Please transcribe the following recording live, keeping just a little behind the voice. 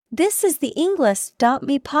This is the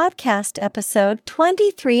English.me podcast episode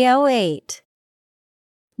 2308.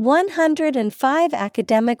 105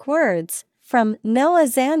 academic words from Noah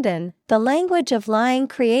Zandan, The Language of Lying,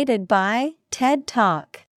 created by TED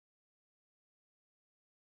Talk.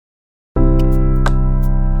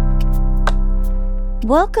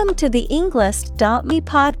 Welcome to the English.me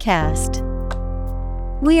podcast.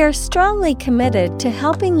 We are strongly committed to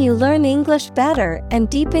helping you learn English better and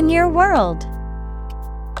deepen your world.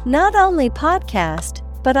 Not only podcast,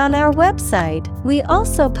 but on our website, we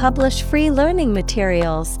also publish free learning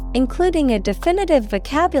materials, including a definitive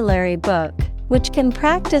vocabulary book, which can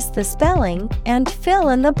practice the spelling and fill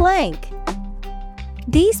in the blank.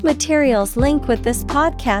 These materials link with this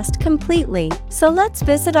podcast completely, so let's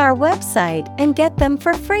visit our website and get them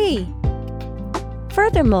for free.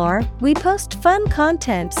 Furthermore, we post fun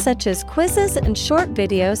content such as quizzes and short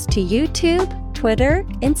videos to YouTube, Twitter,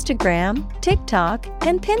 Instagram, TikTok,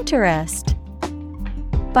 and Pinterest.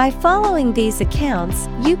 By following these accounts,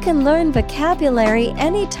 you can learn vocabulary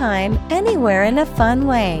anytime, anywhere in a fun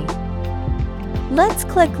way. Let's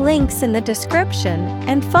click links in the description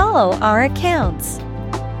and follow our accounts.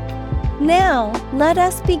 Now, let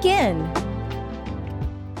us begin.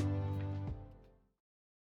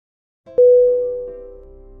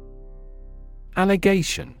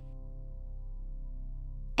 Allegation.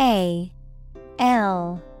 A-L-L-E-G-A-T-I-O-N.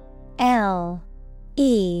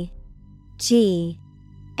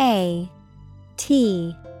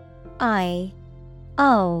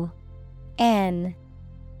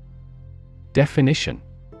 Definition: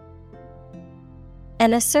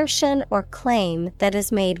 an assertion or claim that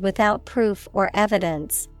is made without proof or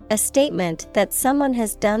evidence, a statement that someone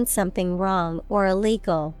has done something wrong or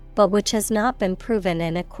illegal, but which has not been proven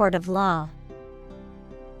in a court of law.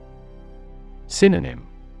 Synonym: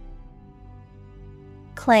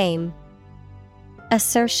 claim,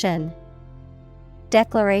 assertion,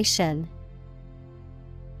 declaration.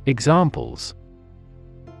 Examples: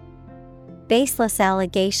 baseless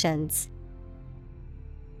allegations,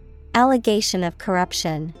 allegation of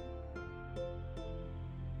corruption.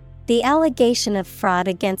 The allegation of fraud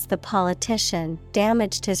against the politician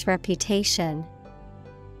damaged his reputation.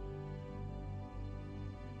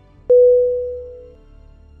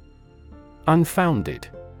 Unfounded.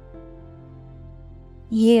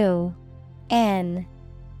 U-N-F-O-U-N-D-E-D.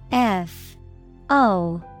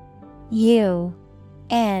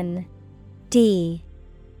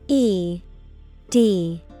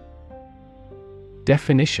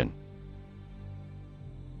 Definition: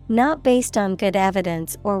 not based on good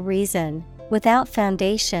evidence or reason, without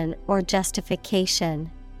foundation or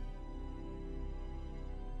justification.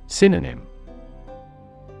 Synonym: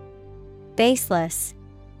 baseless,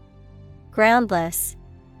 groundless,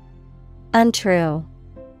 untrue.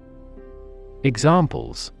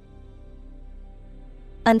 Examples: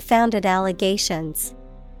 unfounded allegations,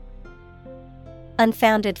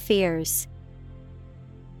 unfounded fears.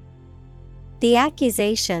 The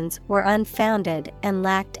accusations were unfounded and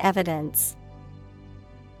lacked evidence.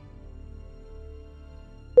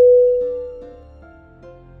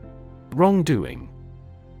 Wrongdoing.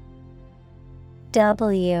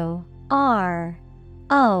 W-R-O-N-G-D-O-I-N-G.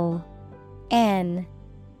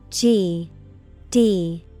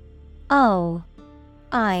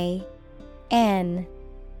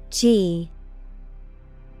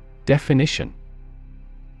 Definition: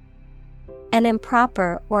 an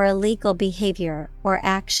improper or illegal behavior or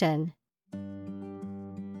action.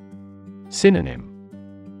 Synonym: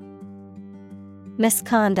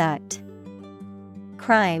 misconduct,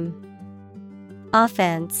 crime,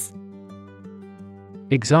 offense.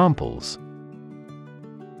 Examples: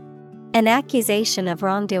 an accusation of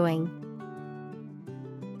wrongdoing,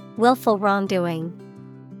 willful wrongdoing.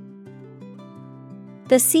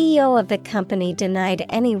 The CEO of the company denied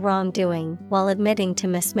any wrongdoing while admitting to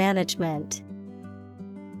mismanagement.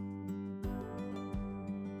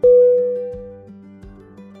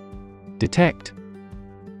 Detect.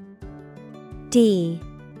 D-E-T-E-C-T.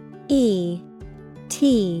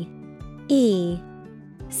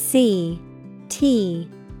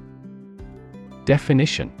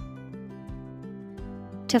 Definition: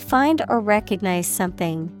 to find or recognize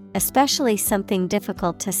something, especially something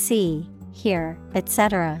difficult to see, hear,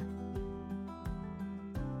 etc.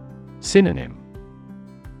 Synonym: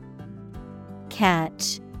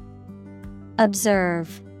 catch,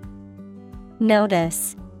 observe,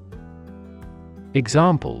 notice.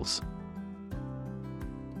 Examples: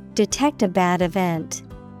 detect a bad event,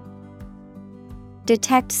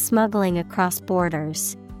 detect smuggling across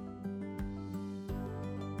borders.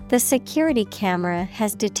 The security camera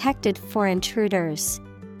has detected 4 intruders.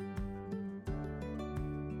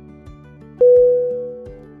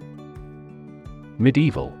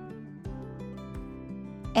 Medieval.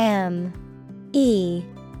 MEDIEVAL.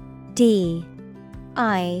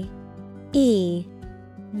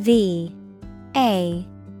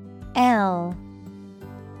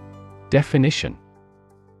 Definition.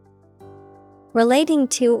 Relating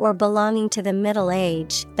to or belonging to the Middle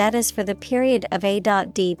Age, that is for the period of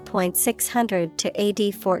A.D. 600 to AD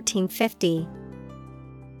 1450.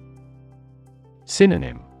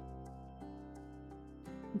 Synonym.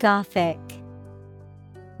 Gothic,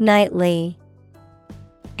 knightly,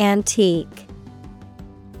 antique.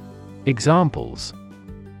 Examples.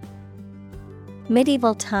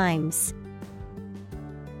 Medieval times.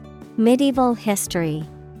 Medieval history.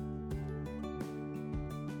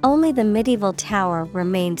 Only the medieval tower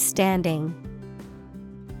remained standing.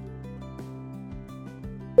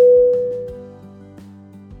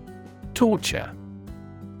 Torture.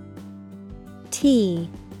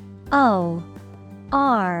 TORTURE.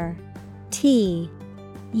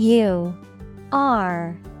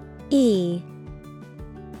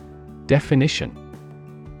 Definition.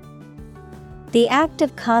 The act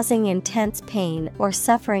of causing intense pain or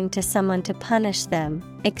suffering to someone to punish them,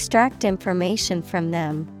 extract information from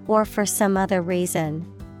them, or for some other reason.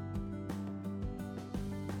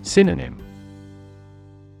 Synonym.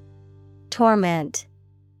 Torment,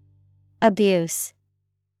 abuse,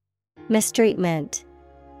 mistreatment.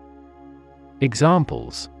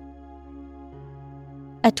 Examples.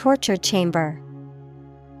 A torture chamber.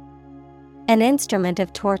 An instrument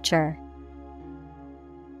of torture.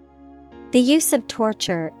 The use of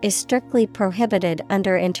torture is strictly prohibited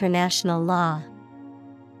under international law.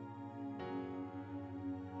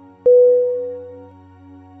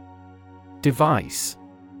 Device.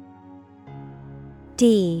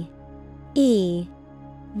 DEVICE.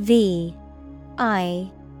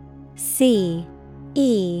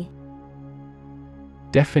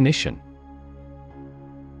 Definition.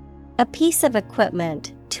 A piece of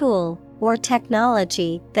equipment, tool, or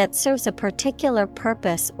technology that serves a particular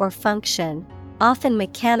purpose or function, often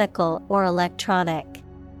mechanical or electronic.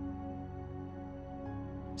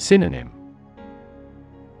 Synonym.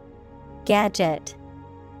 Gadget,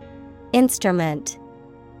 instrument,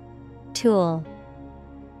 tool.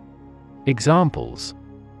 Examples.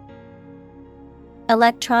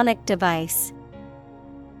 Electronic device.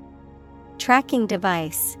 Tracking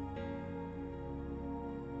device.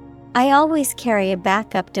 I always carry a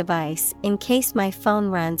backup device in case my phone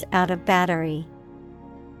runs out of battery.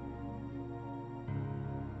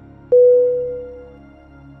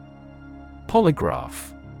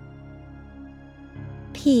 Polygraph.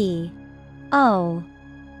 POLYGRAPH.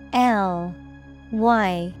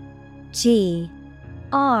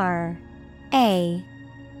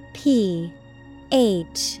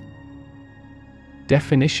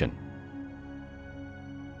 Definition.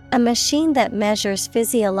 A machine that measures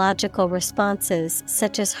physiological responses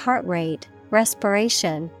such as heart rate,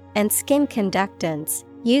 respiration, and skin conductance,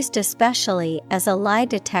 used especially as a lie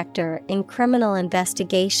detector in criminal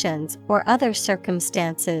investigations or other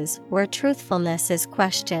circumstances where truthfulness is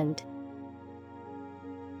questioned.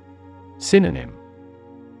 Synonym.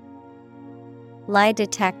 Lie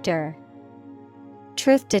detector,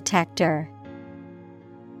 truth detector.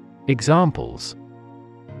 Examples.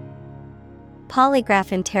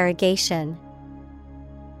 Polygraph interrogation.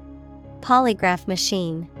 Polygraph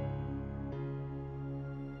machine.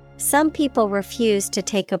 Some people refuse to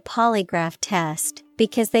take a polygraph test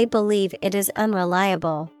because they believe it is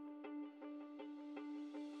unreliable.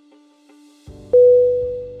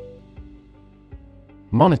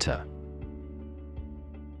 Monitor.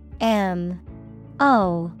 MONITOR.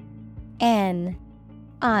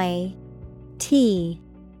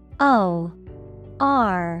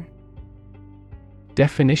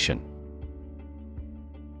 Definition.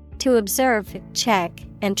 To observe, check,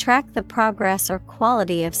 and track the progress or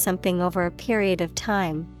quality of something over a period of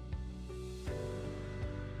time.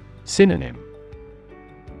 Synonym.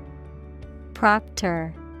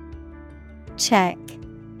 Proctor. Check.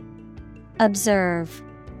 Observe.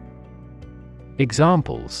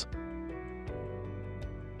 Examples.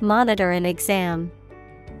 Monitor an exam.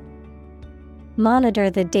 Monitor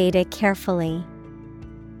the data carefully.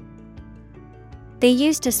 They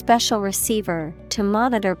used a special receiver to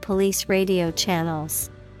monitor police radio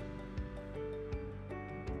channels.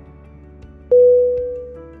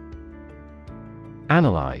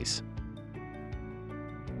 Analyze.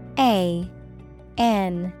 ANALYZE.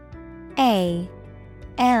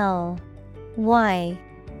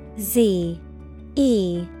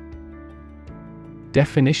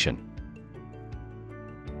 Definition.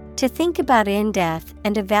 To think about in depth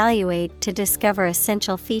and evaluate to discover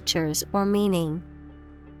essential features or meaning.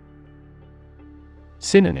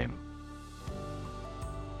 Synonym.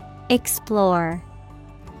 Explore,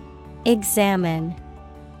 examine,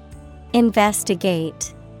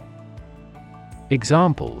 investigate.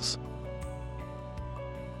 Examples: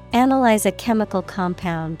 Analyze a chemical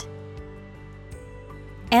compound.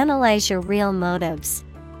 Analyze your real motives.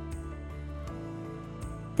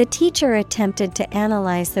 The teacher attempted to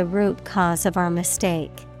analyze the root cause of our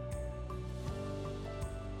mistake.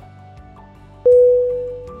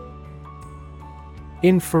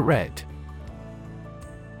 Infrared.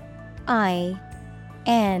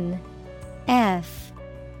 INFRARED.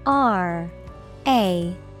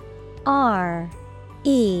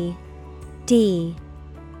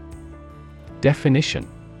 Definition: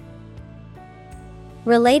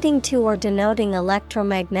 relating to or denoting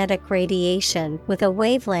electromagnetic radiation with a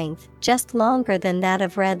wavelength just longer than that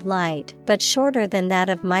of red light but shorter than that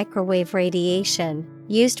of microwave radiation,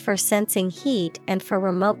 used for sensing heat and for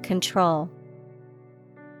remote control.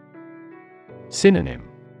 Synonym: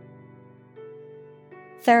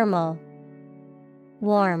 Thermal,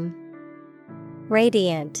 warm,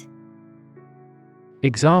 radiant.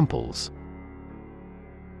 Examples: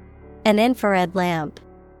 An infrared lamp.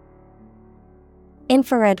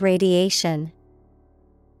 Infrared radiation.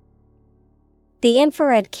 The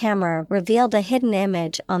infrared camera revealed a hidden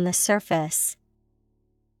image on the surface.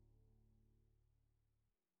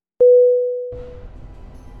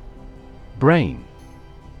 Brain.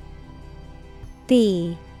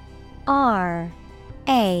 BRAIN.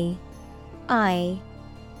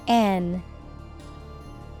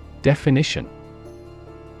 Definition: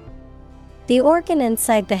 the organ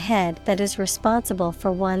inside the head that is responsible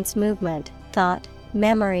for one's movement, thought,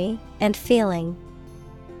 memory, and feeling.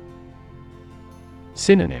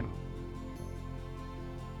 Synonym: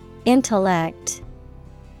 Intellect,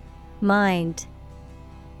 mind,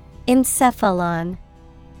 encephalon.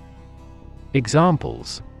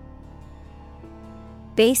 Examples: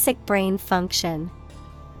 basic brain function.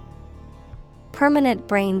 Permanent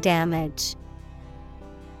brain damage.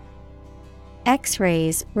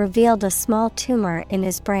 X-rays revealed a small tumor in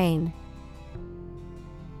his brain.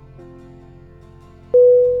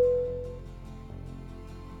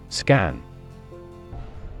 Scan.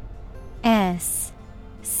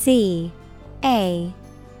 SCAN.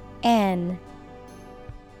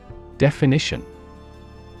 Definition: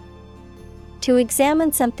 to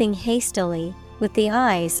examine something hastily, with the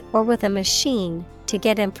eyes or with a machine, to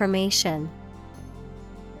get information.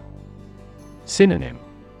 Synonym: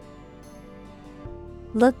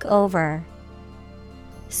 look over,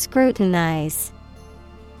 scrutinize,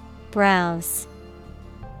 browse.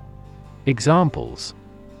 Examples: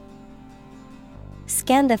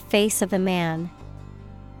 scan the face of a man.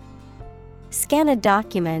 Scan a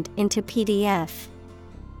document into PDF.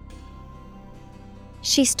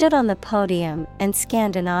 She stood on the podium and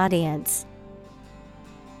scanned an audience.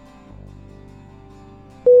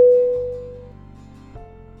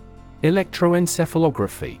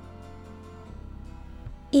 Electroencephalography.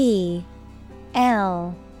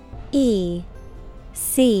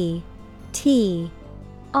 Electroencephalography.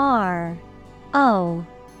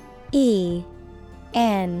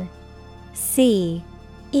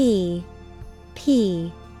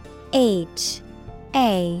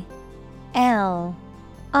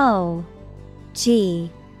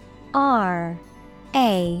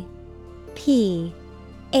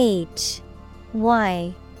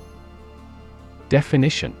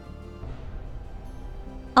 Definition: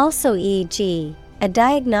 also EEG, a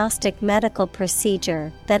diagnostic medical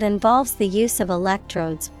procedure that involves the use of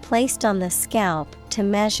electrodes placed on the scalp to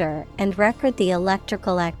measure and record the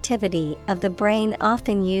electrical activity of the brain,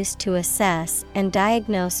 often used to assess and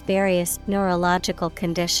diagnose various neurological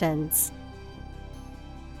conditions.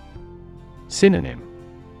 Synonym: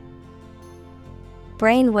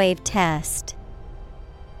 brainwave test,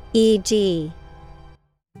 EEG,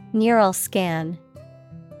 neural scan.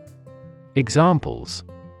 Examples: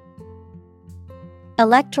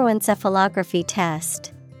 electroencephalography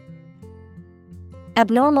test.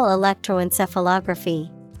 Abnormal electroencephalography.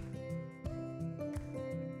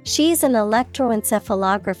 She's an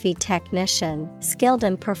electroencephalography technician skilled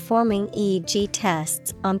in performing EEG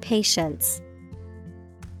tests on patients.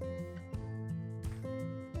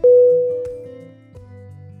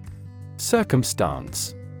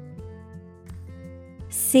 Circumstance.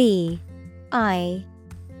 Circumstance.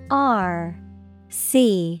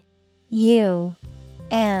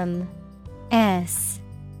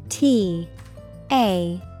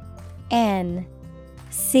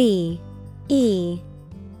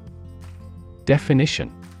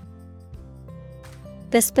 Definition: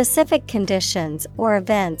 The specific conditions or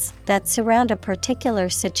events that surround a particular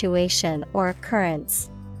situation or occurrence.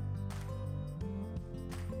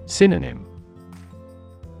 Synonym: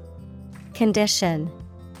 Condition,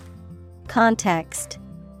 context,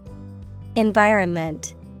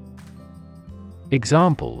 environment.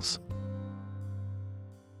 Examples: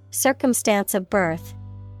 Circumstance of birth,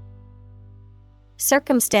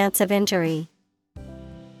 circumstance of injury.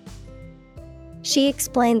 She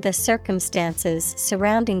explained the circumstances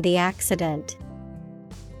surrounding the accident.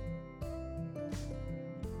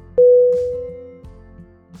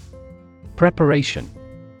 Preparation.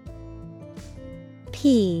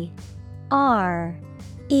 P R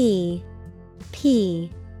E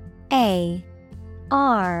P A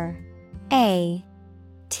R A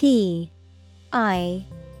T I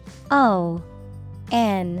O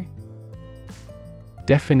N.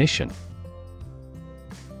 Definition: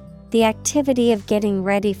 The activity of getting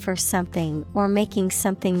ready for something or making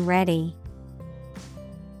something ready.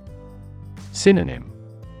 Synonym: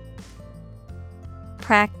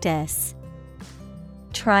 Practice,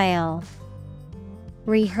 trial,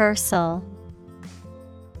 rehearsal.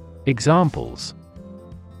 Examples: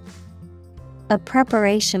 A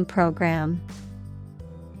preparation program.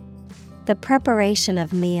 The preparation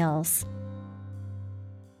of meals.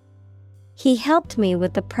 He helped me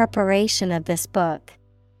with the preparation of this book.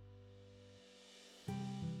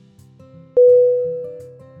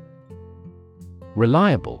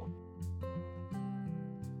 Reliable.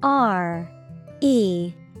 R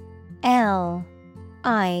E L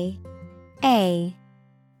I A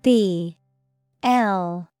B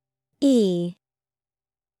L E.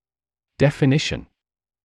 Definition: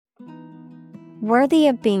 Worthy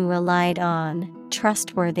of being relied on,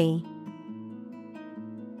 trustworthy.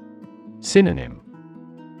 Synonym: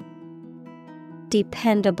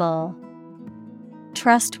 Dependable,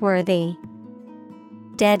 trustworthy,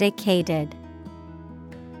 dedicated.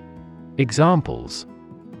 Examples: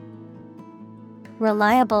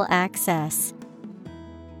 Reliable access.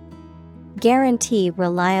 Guarantee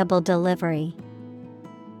reliable delivery.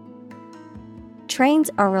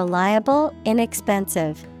 Trains are reliable,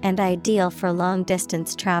 inexpensive, and ideal for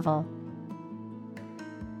long-distance travel.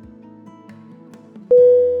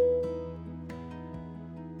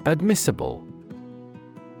 Admissible.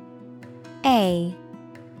 A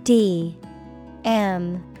D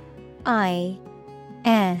M I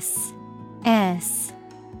S S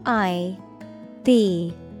I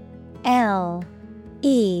B L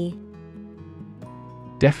E.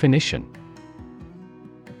 Definition: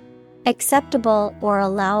 Acceptable or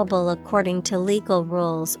allowable according to legal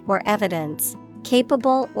rules or evidence,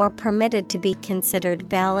 capable or permitted to be considered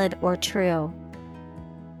valid or true.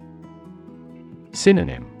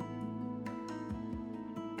 Synonym: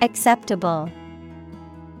 Acceptable,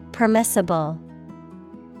 permissible,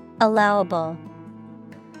 allowable.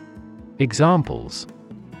 Examples: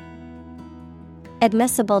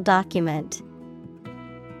 Admissible document.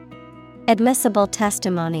 Admissible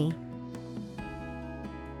testimony.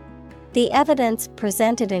 The evidence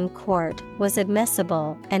presented in court was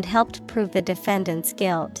admissible and helped prove the defendant's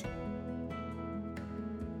guilt.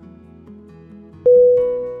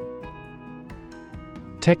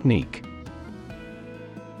 Technique.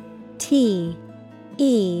 T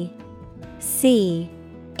E C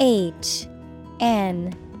H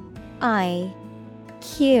N I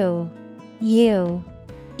Q U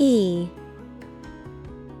E.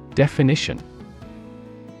 Definition: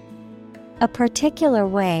 A particular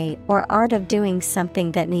way or art of doing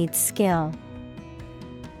something that needs skill.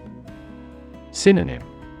 Synonym: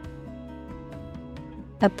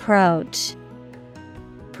 Approach,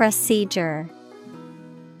 procedure,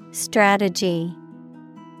 strategy.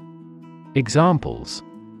 Examples: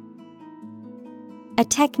 A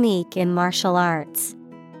technique in martial arts.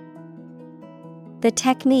 The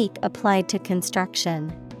technique applied to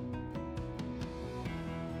construction.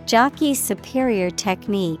 Jockey's superior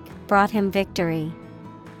technique brought him victory.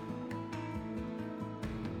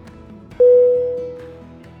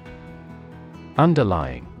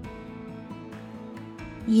 Underlying.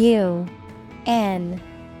 U N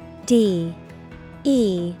D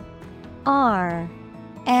E R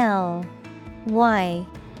L Y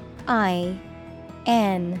I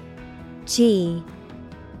N G.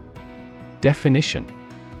 Definition: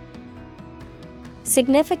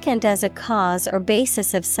 Significant as a cause or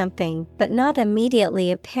basis of something but not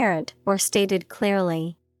immediately apparent or stated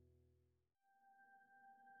clearly.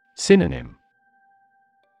 Synonym: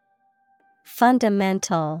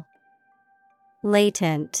 Fundamental,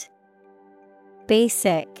 latent,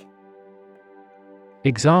 basic.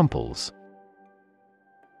 Examples: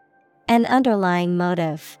 An underlying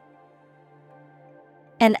motive.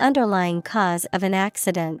 an underlying cause of an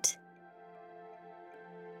accident.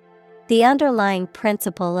 The underlying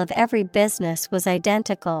principle of every business was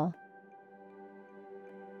identical.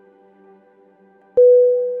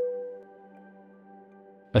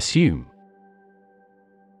 Assume.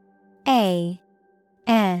 A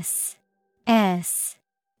S S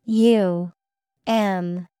U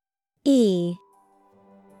M E.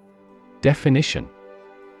 Definition.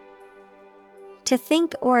 To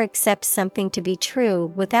think or accept something to be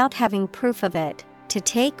true without having proof of it, to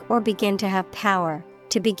take or begin to have power,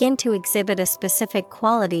 to begin to exhibit a specific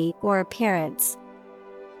quality or appearance.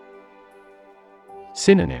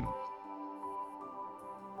 Synonym.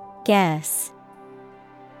 Guess,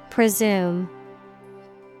 presume,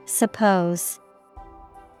 suppose.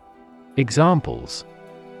 Examples.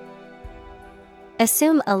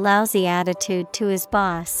 Assume a lousy attitude to his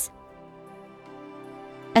boss.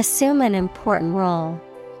 Assume an important role.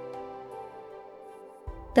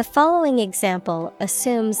 The following example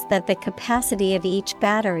assumes that the capacity of each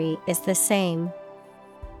battery is the same.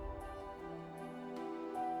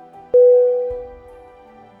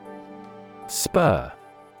 Spur.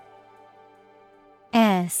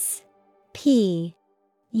 S P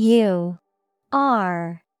U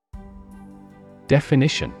R.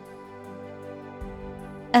 Definition.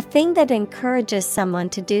 A thing that encourages someone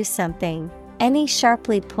to do something. Any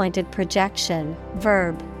sharply pointed projection,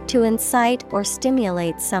 verb, to incite or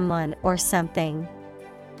stimulate someone or something.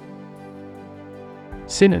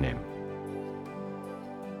 Synonym.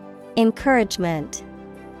 Encouragement,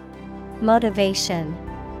 motivation,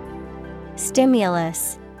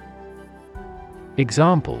 stimulus.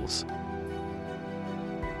 Examples.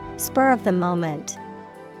 Spur of the moment.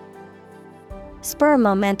 Spur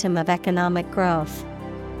momentum of economic growth.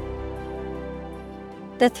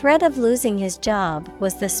 The threat of losing his job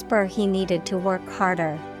was the spur he needed to work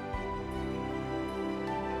harder.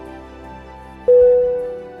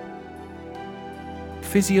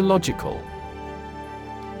 Physiological.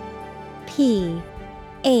 P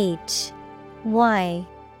H Y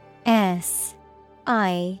S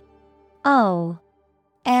I O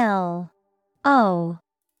L O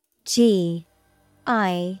G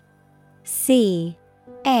I C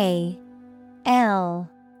A L.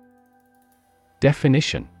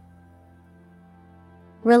 Definition.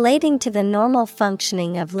 Relating to the normal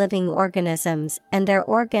functioning of living organisms and their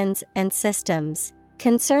organs and systems,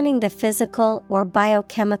 concerning the physical or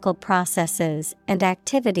biochemical processes and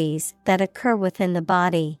activities that occur within the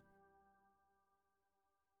body.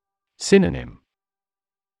 Synonym.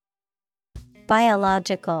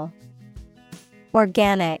 Biological,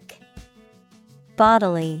 organic,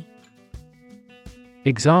 bodily.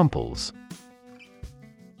 Examples.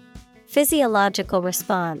 Physiological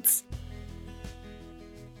response.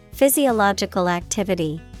 Physiological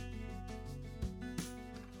activity.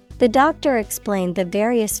 The doctor explained the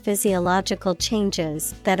various physiological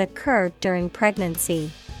changes that occur during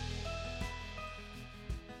pregnancy.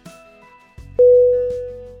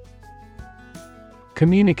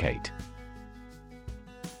 Communicate.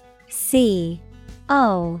 C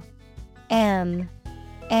O M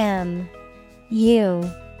M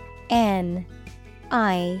U N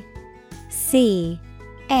I C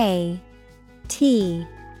A T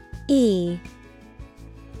E.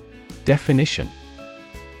 Definition.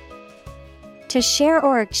 To share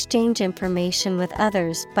or exchange information with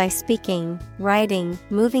others by speaking, writing,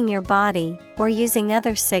 moving your body, or using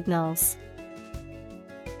other signals.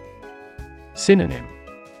 Synonym.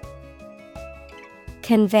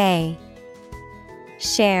 Convey,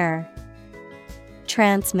 share,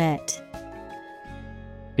 transmit.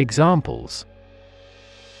 Examples.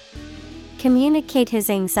 Communicate his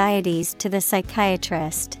anxieties to the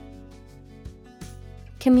psychiatrist.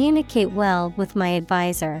 Communicate well with my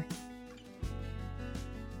advisor.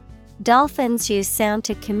 Dolphins use sound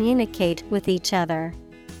to communicate with each other.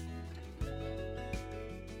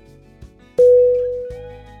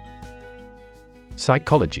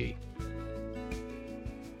 Psychology.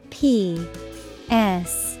 P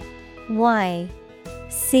S Y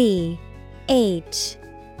C H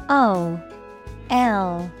O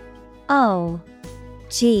L O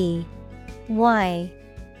G Y.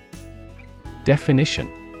 Definition.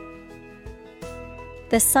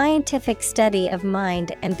 The scientific study of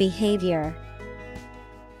mind and behavior.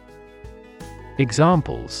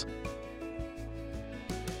 Examples.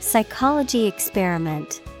 Psychology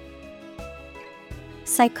experiment.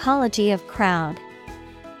 Psychology of crowd.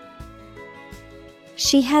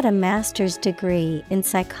 She had a master's degree in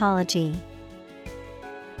psychology.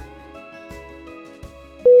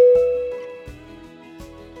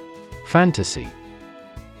 Fantasy.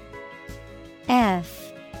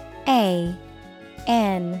 F A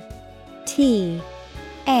N T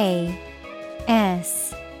A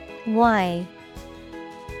S Y.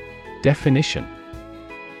 Definition: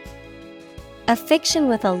 a fiction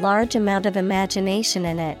with a large amount of imagination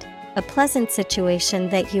in it, a pleasant situation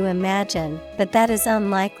that you imagine, but that is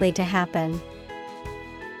unlikely to happen.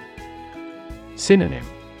 Synonym: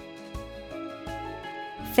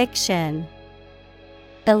 Fiction,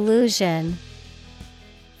 illusion,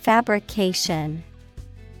 fabrication.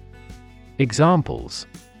 Examples: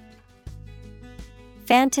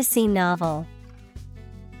 fantasy novel.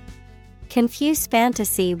 Confuse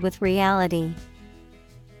fantasy with reality.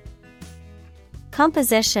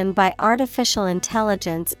 Composition by artificial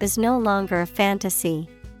intelligence is no longer a fantasy.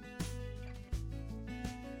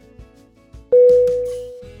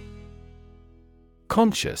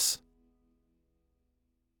 Conscious.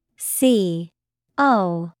 C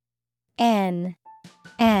O N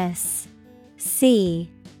S C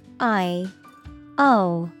I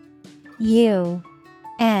O U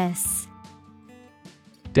S.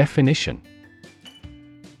 Definition: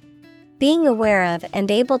 being aware of and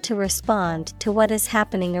able to respond to what is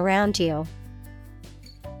happening around you.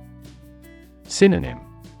 Synonym: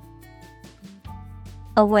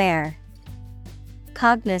 Aware,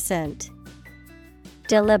 cognizant,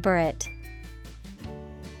 deliberate.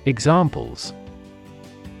 Examples: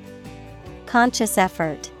 conscious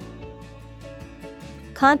effort.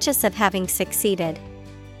 Conscious of having succeeded.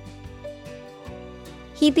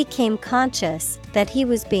 He became conscious that he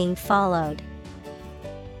was being followed.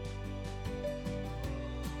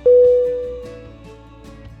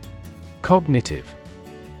 Cognitive.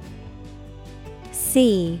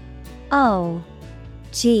 C O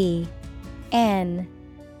G N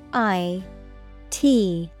I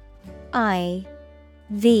T I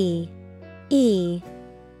V E.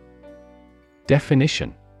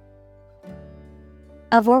 Definition: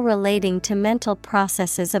 of or relating to mental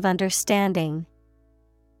processes of understanding.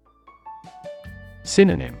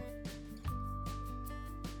 Synonym: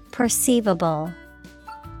 perceivable,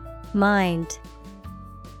 mind,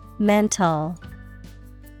 mental.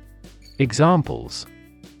 Examples: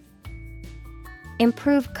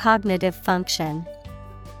 improve cognitive function.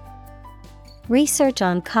 Research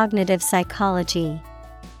on cognitive psychology.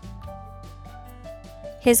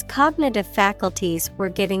 His cognitive faculties were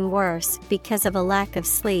getting worse because of a lack of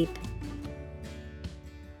sleep.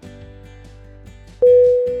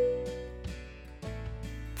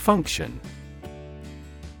 Function.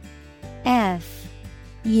 F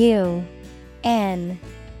U N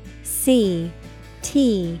C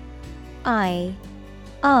T I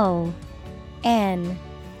O N.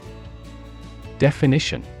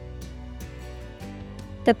 Definition: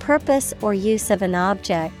 the purpose or use of an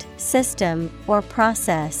object, system, or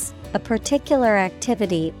process, a particular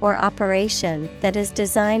activity or operation that is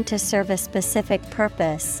designed to serve a specific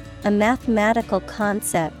purpose, a mathematical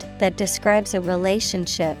concept that describes a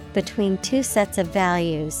relationship between two sets of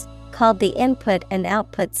values, called the input and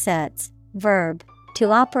output sets. Verb,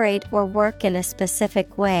 to operate or work in a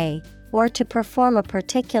specific way, or to perform a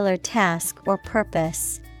particular task or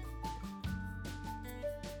purpose.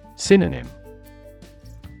 Synonym: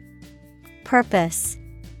 purpose,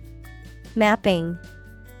 mapping,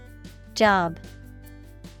 job.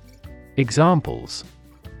 Examples: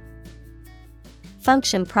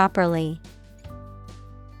 function properly.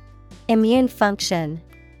 Immune function.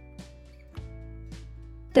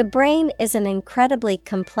 The brain is an incredibly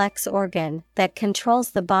complex organ that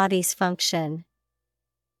controls the body's function.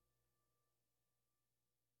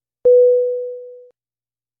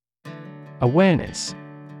 Awareness.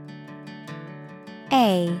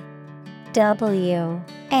 A W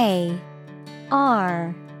A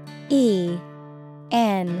R E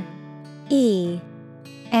N E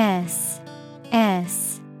S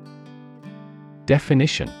S.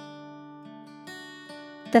 Definition: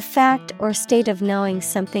 the fact or state of knowing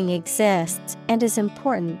something exists and is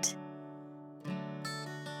important.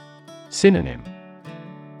 Synonym: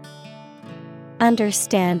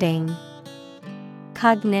 understanding,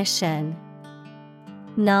 cognition,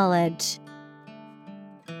 knowledge.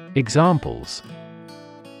 Examples: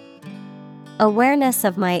 awareness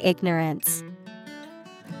of my ignorance.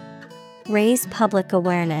 Raise public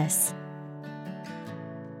awareness.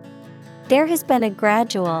 There has been a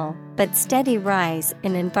gradual but steady rise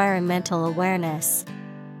in environmental awareness.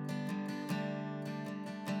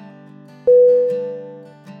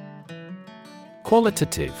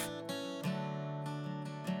 Qualitative.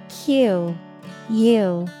 Q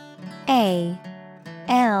U A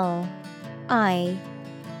L I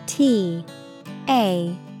T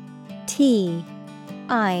A T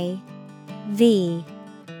I V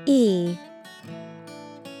E.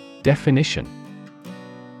 Definition: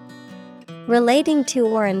 Relating to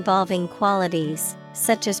or involving qualities,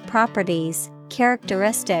 such as properties,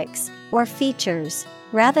 characteristics, or features,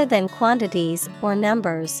 rather than quantities or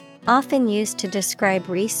numbers, often used to describe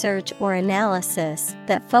research or analysis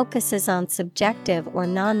that focuses on subjective or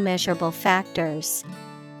non-measurable factors.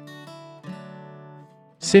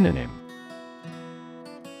 Synonym: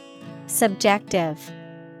 Subjective,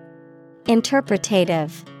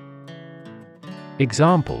 interpretative.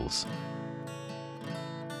 Examples: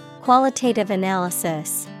 Qualitative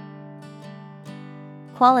analysis,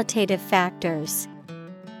 qualitative factors.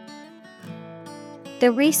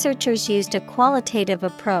 The researchers used a qualitative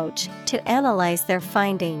approach to analyze their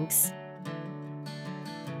findings.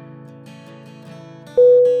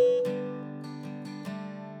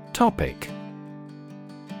 Topic: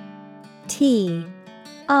 T-O-P-I-C.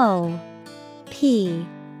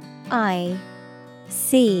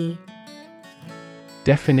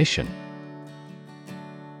 Definition: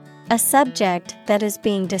 a subject that is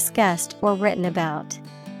being discussed or written about.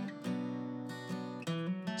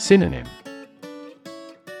 Synonym: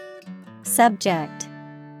 Subject,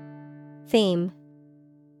 theme,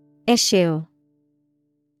 issue.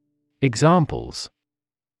 Examples: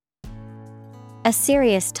 a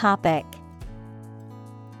serious topic.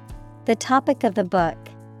 The topic of the book.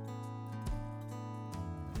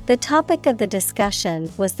 The topic of the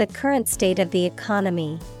discussion was the current state of the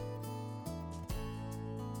economy.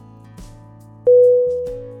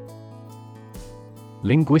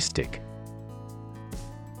 Linguistic.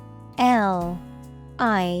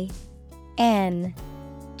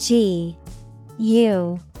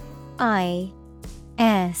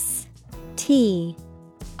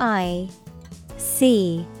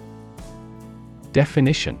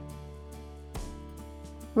 Definition: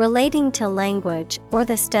 relating to language or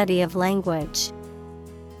the study of language.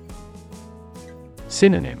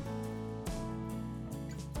 Synonym: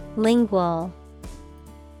 lingual,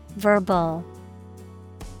 verbal,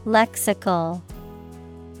 lexical.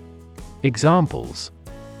 Examples: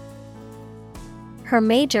 her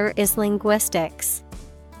major is linguistics.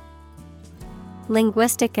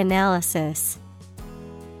 Linguistic analysis.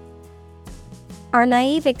 Our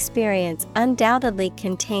naive experience undoubtedly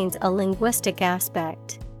contains a linguistic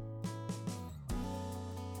aspect.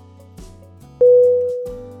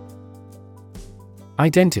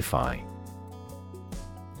 Identify.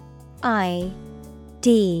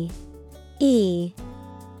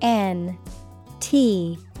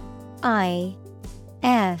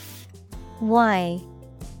 I-D-E-N-T-I-F-Y.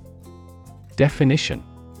 Definition: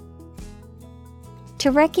 to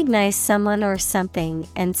recognize someone or something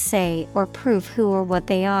and say or prove who or what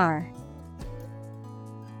they are.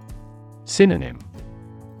 Synonym: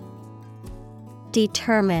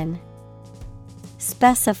 determine,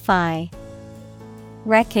 specify,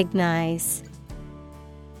 recognize.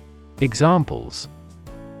 Examples: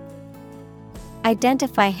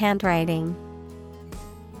 identify handwriting.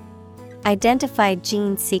 Identify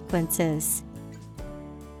gene sequences.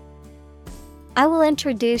 I will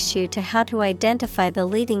introduce you to how to identify the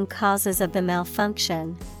leading causes of the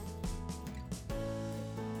malfunction.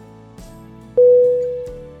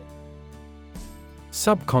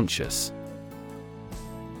 Subconscious.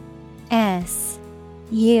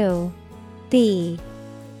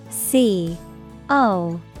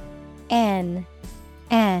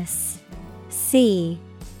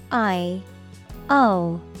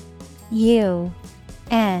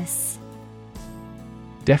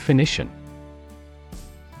 Definition: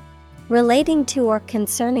 relating to or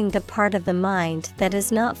concerning the part of the mind that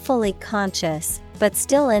is not fully conscious, but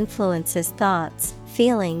still influences thoughts,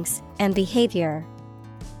 feelings, and behavior.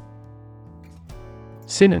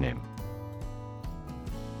 Synonym: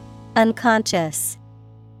 unconscious,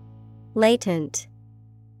 latent,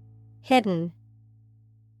 hidden.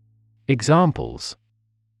 Examples: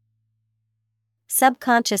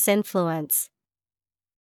 subconscious influence.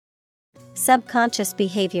 Subconscious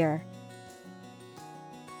behavior.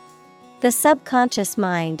 The subconscious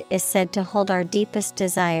mind is said to hold our deepest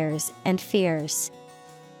desires and fears.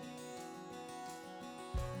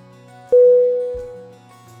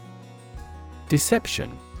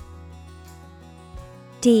 Deception.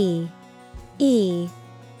 D-E-C-E-P-T-I-O-N.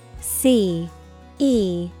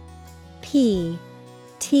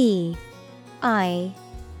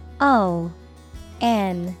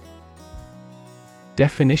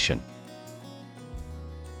 Definition: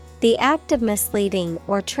 the act of misleading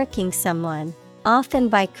or tricking someone, often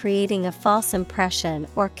by creating a false impression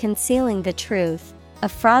or concealing the truth, a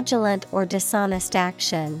fraudulent or dishonest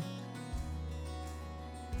action.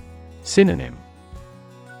 Synonym: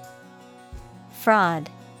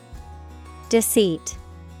 fraud, deceit,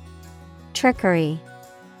 trickery.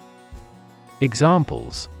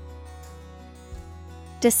 Examples: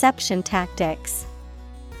 deception tactics,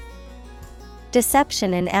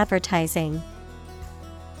 deception in advertising.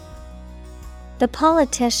 The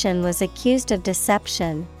politician was accused of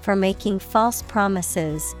deception for making false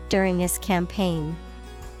promises during his campaign.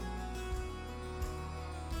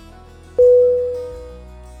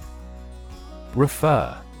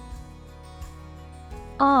 Refer.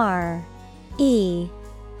 R-E-F-E-R.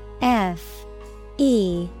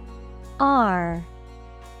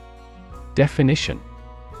 Definition: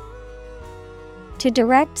 to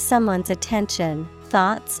direct someone's attention,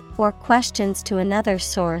 thoughts, or questions to another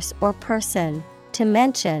source or person, to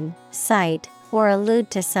mention, cite, or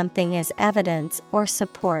allude to something as evidence or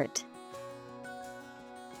support.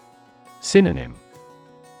 Synonym: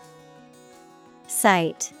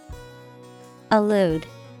 Cite, allude,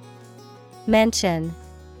 mention.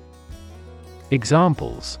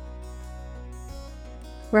 Examples: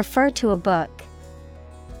 refer to a book,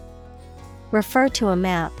 refer to a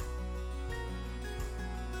map.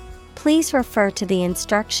 Please refer to the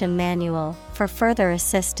instruction manual for further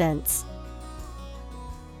assistance.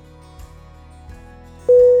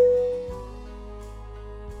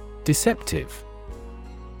 Deceptive.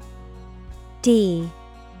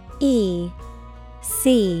 D-E-C-E-P-T-I-V-E.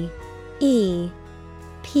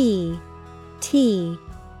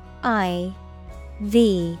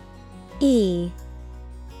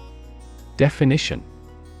 Definition: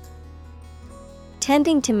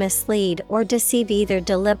 tending to mislead or deceive either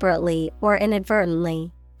deliberately or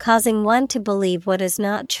inadvertently, causing one to believe what is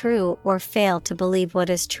not true or fail to believe what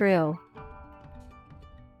is true.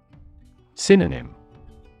 Synonym: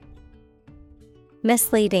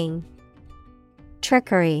 misleading,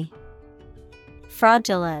 trickery,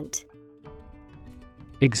 fraudulent.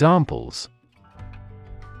 Examples: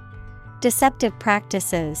 deceptive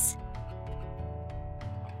practices.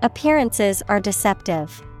 Appearances are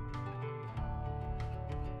deceptive.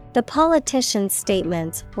 The politician's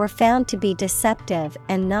statements were found to be deceptive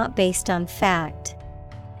and not based on fact.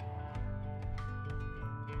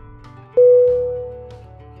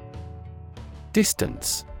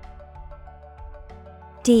 Distance.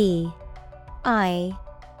 D-I-S-T-A-N-C-E.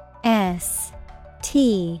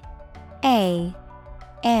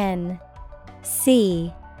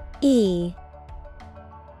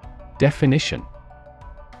 Definition: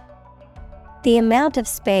 the amount of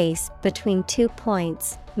space between 2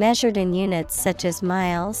 points, measured in units such as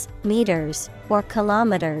miles, meters, or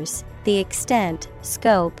kilometers, the extent,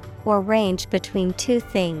 scope, or range between two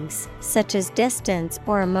things, such as distance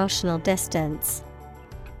or emotional distance.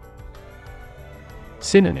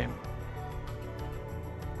 Synonym: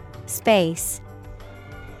 space,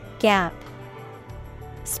 gap,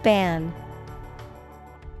 span.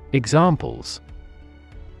 Examples: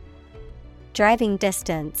 driving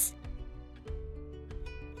distance,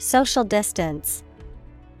 social distance.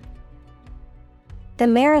 The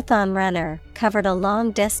marathon runner covered a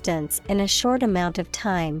long distance in a short amount of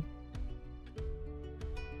time.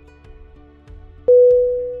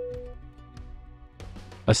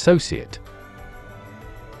 Associate.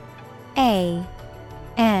 A-S-S-O-C-I-A-T-E.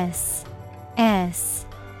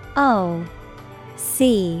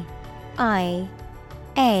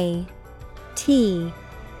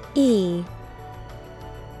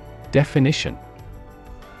 Definition: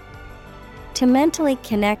 to mentally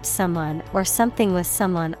connect someone or something with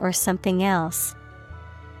someone or something else.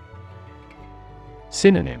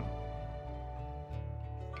 Synonym: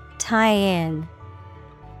 tie in,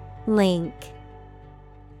 link,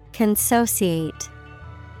 consociate.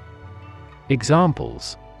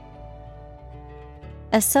 Examples: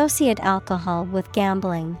 associate alcohol with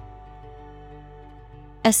gambling.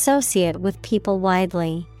 Associate with people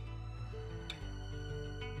widely.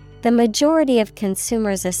 The majority of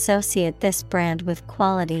consumers associate this brand with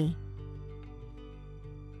quality.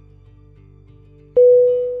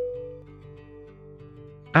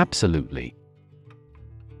 Absolutely.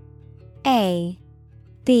 A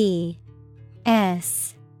B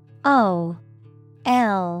S O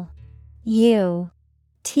L U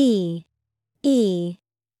T E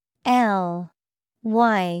L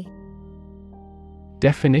Y.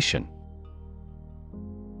 Definition: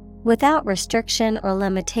 without restriction or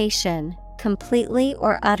limitation, completely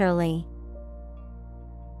or utterly.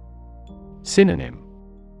 Synonym: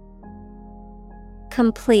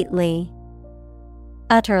 completely,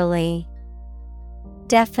 utterly,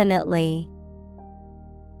 definitely.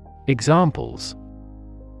 Examples: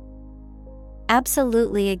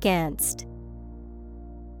 absolutely against.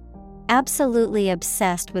 Absolutely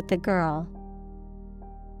obsessed with the girl.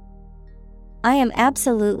 I am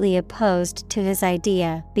absolutely opposed to his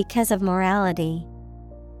idea because of morality.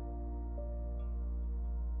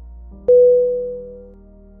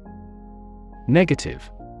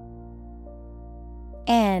 Negative.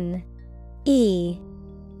 Negative.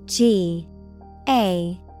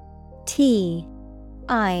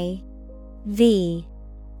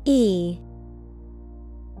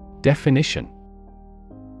 Definition.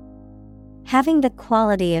 Having the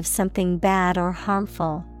quality of something bad or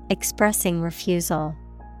harmful, expressing refusal.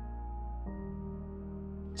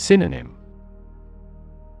 Synonym.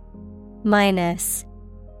 Minus.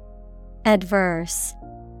 Adverse.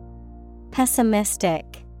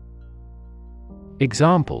 Pessimistic.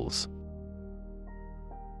 Examples.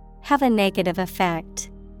 Have a negative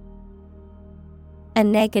effect. A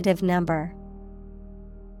negative number.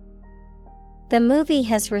 The movie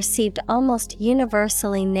has received almost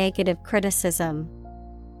universally negative criticism.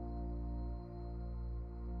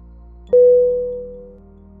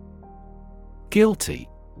 Guilty.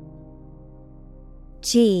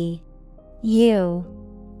 Guilty.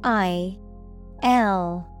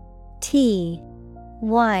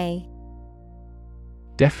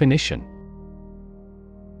 Definition.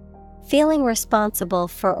 Feeling responsible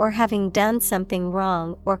for or having done something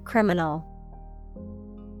wrong or criminal.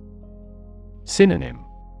 Synonym.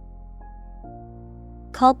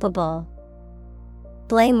 Culpable.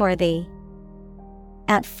 Blameworthy.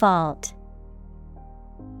 At fault.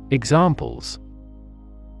 Examples.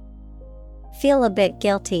 Feel a bit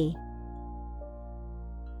guilty.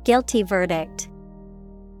 Guilty verdict.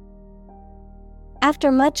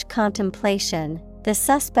 After much contemplation, the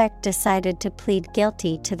suspect decided to plead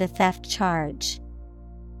guilty to the theft charge.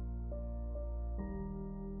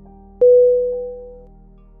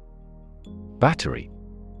 Battery. Battery.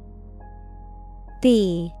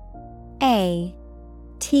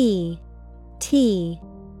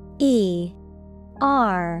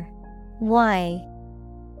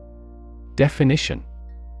 Definition.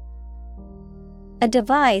 A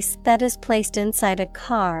device that is placed inside a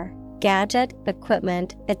car, gadget,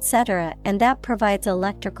 equipment, etc., and that provides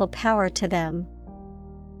electrical power to them.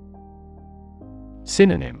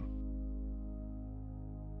 Synonym.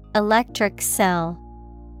 Electric cell.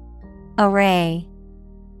 Array.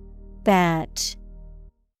 Batch.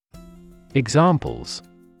 Examples.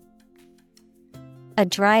 A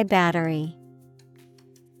dry battery.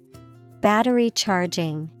 Battery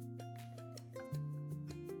charging.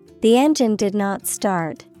 The engine did not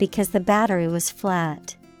start because the battery was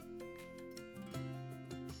flat.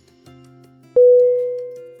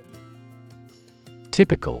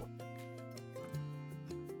 Typical.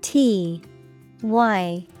 Typical.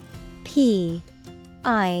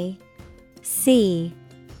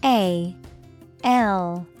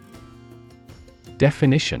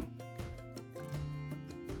 Definition.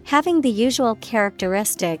 Having the usual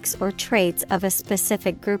characteristics or traits of a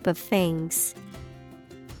specific group of things.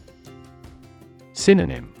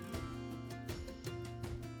 Synonym.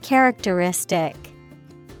 Characteristic.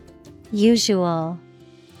 Usual.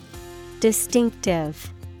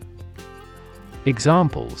 Distinctive.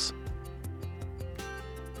 Examples.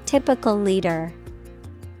 Typical leader.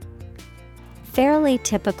 Fairly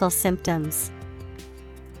typical symptoms.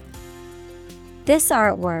 This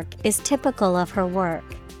artwork is typical of her work.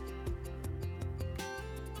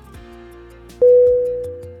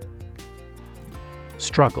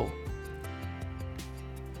 Struggle.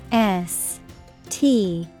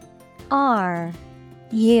 STRUGGLE.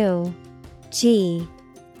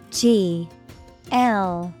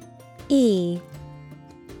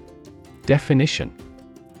 Definition.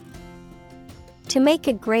 To make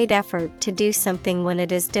a great effort to do something when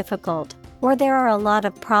it is difficult, or there are a lot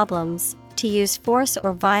of problems, to use force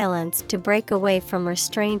or violence to break away from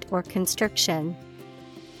restraint or constriction.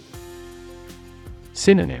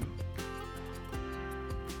 Synonym.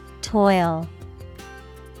 Toil.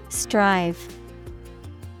 Strive.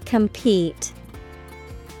 Compete.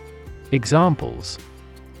 Examples.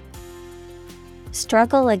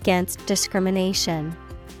 Struggle against discrimination.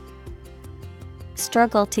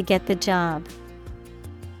 Struggle to get the job.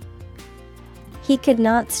 He could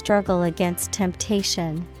not struggle against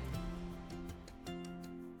temptation.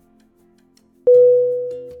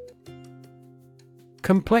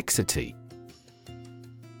 Complexity.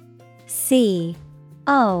 COMPLEXITY.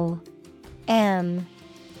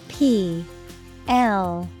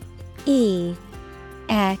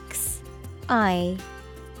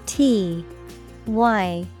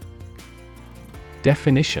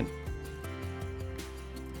 Definition.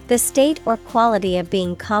 The state or quality of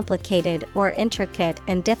being complicated or intricate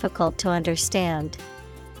and difficult to understand.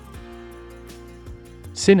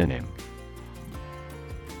 Synonym.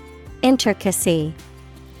 Intricacy.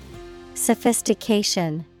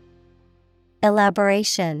 Sophistication.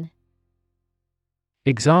 Elaboration.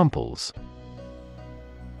 Examples.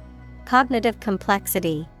 cognitive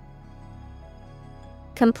complexity.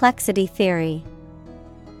 Complexity theory.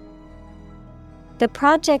 The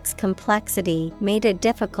project's complexity made it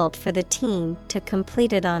difficult for the team to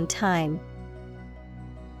complete it on time.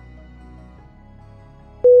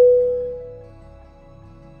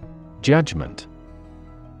 Judgment.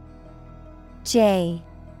 J-U-D-G-M-E-N-T.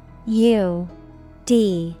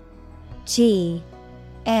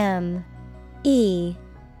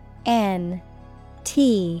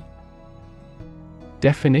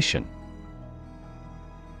 Definition.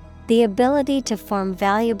 The ability to form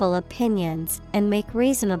valuable opinions and make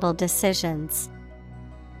reasonable decisions.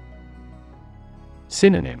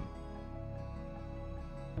 Synonym.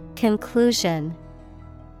 Conclusion,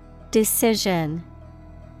 decision,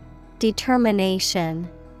 determination.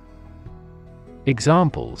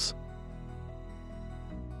 Examples.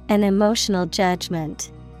 An emotional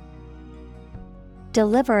judgment.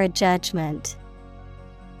 Deliver a judgment.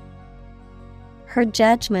 Her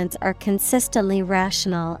judgments are consistently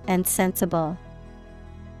rational and sensible.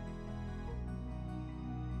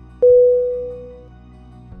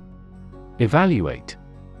 Evaluate.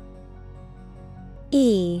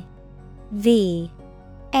 E-V-A-L-U-A-T-E.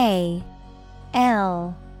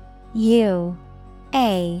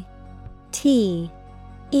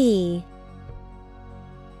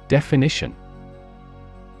 Definition.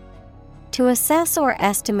 To assess or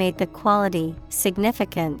estimate the quality,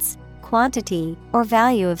 significance, quantity, or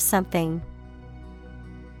value of something.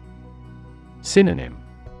 Synonym.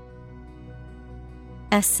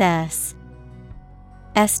 Assess,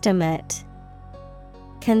 estimate,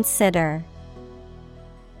 consider.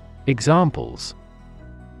 Examples.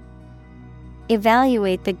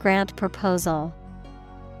 Evaluate the grant proposal.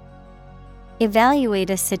 Evaluate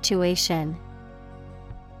a situation.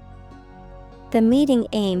 The meeting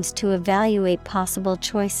aims to evaluate possible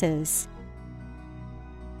choices.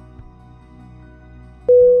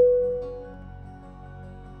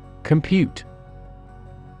 Compute.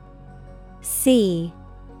 C-O-M-P-U-T-E.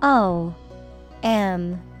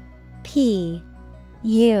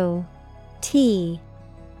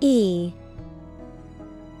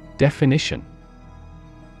 Definition.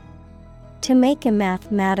 To make a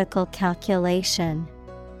mathematical calculation.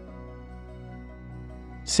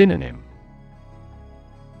 Synonym.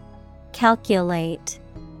 Calculate.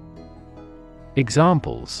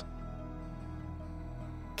 Examples.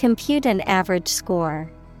 Compute an average score.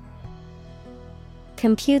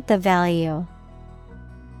 Compute the value.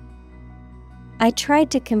 I tried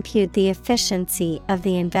to compute the efficiency of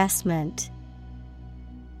the investment.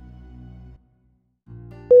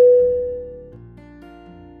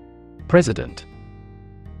 President.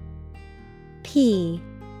 P-R-E-S-I-D-E-N-T.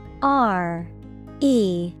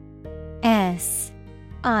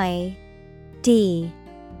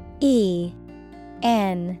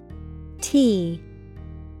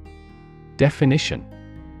 Definition.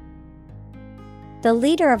 The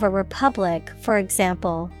leader of a republic, for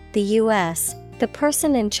example, the U.S., the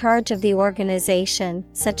person in charge of the organization,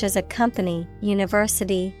 such as a company,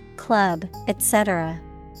 university, club, etc.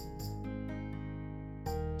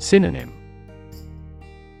 Synonym.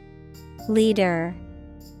 Leader,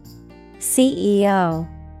 CEO,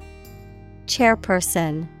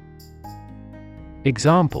 chairperson.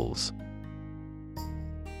 Examples.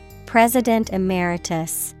 President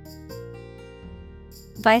Emeritus.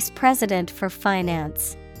 Vice President for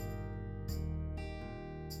Finance.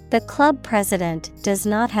 The club president does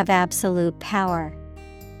not have absolute power.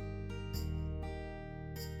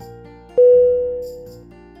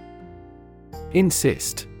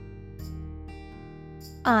 Insist.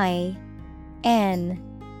 I-N-S-I-S-T.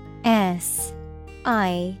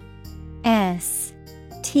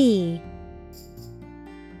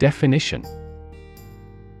 Definition.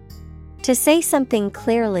 To say something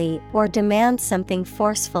clearly or demand something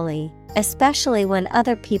forcefully, especially when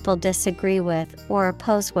other people disagree with or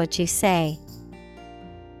oppose what you say.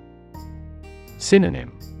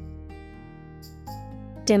 Synonym.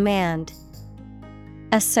 Demand,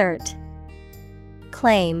 assert,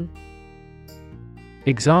 claim.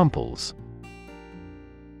 Examples.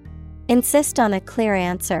 Insist on a clear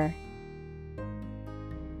answer.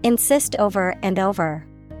 Insist over and over.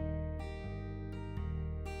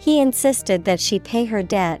 He insisted that she pay her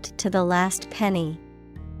debt to the last penny.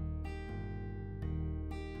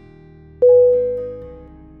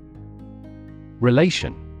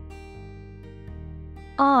 Relation.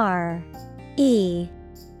 R-E-L-A-T-I-O-N.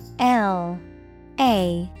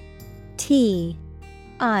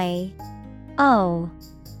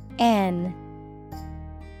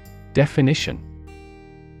 Definition.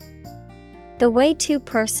 The way two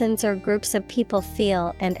persons or groups of people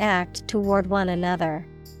feel and act toward one another.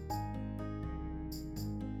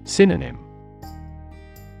 Synonym: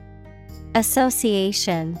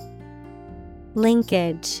 association,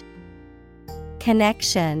 linkage,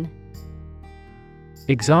 connection.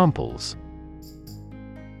 Examples: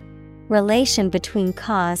 relation between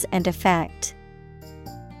cause and effect,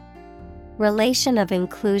 relation of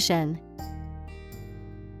inclusion.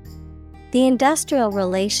 The industrial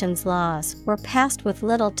relations laws were passed with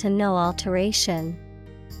little to no alteration.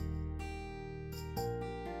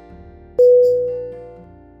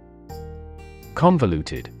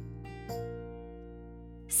 Convoluted.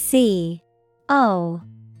 CONVOLUTED.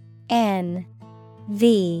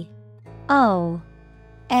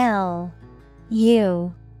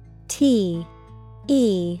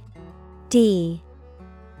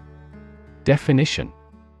 Definition: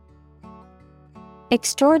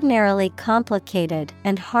 extraordinarily complicated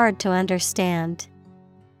and hard to understand.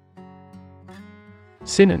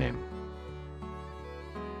 Synonym: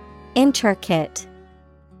 intricate,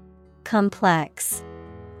 complex,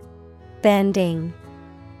 bending.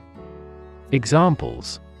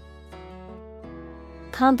 Examples: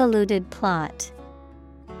 convoluted plot,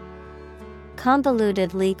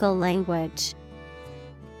 convoluted legal language.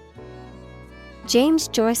 James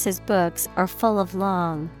Joyce's books are full of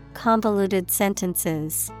long, convoluted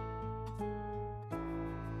sentences.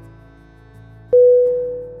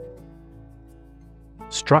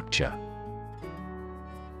 Structure.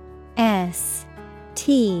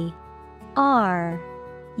 STRUCTURE.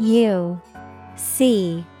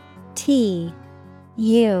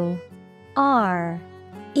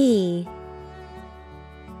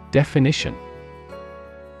 Definition: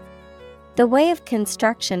 the way of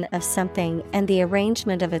construction of something and the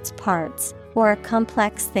arrangement of its parts, or a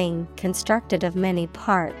complex thing constructed of many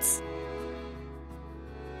parts.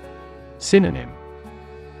 Synonym: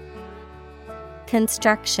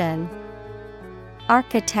 construction,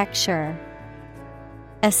 architecture,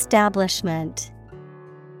 establishment.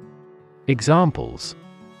 Examples: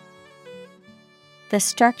 the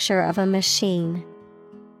structure of a machine,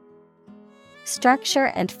 structure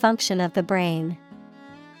and function of the brain.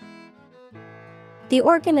 The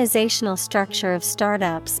organizational structure of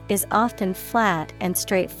startups is often flat and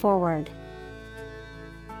straightforward.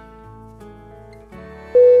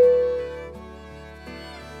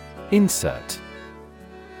 Insert.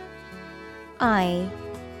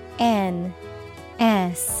 INSERT.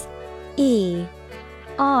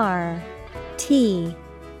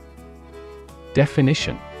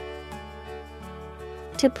 Definition: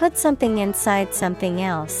 to put something inside something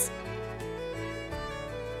else.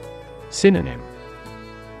 Synonym: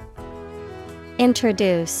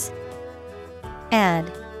 introduce, add,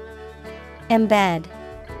 embed.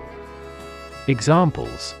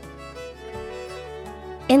 Examples: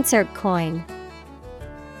 insert coin,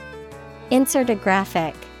 insert a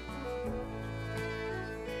graphic.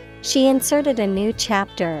 She inserted a new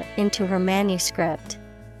chapter into her manuscript.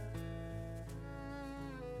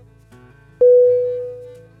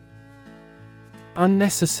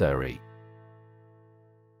 Unnecessary.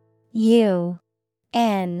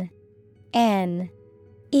 UNNECESSARY.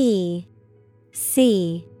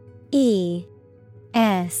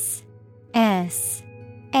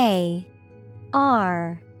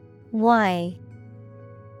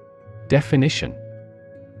 Definition: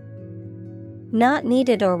 not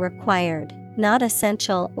needed or required, not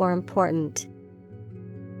essential or important.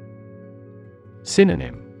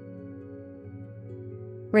 Synonym: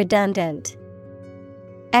 redundant,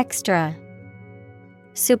 extra,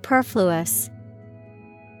 superfluous.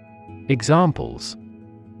 Examples: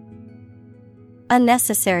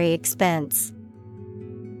 unnecessary expense,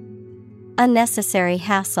 unnecessary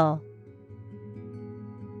hassle.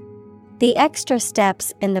 The extra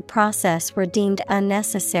steps in the process were deemed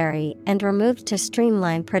unnecessary and removed to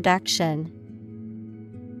streamline production.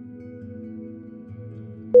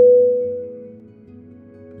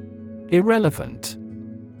 Irrelevant.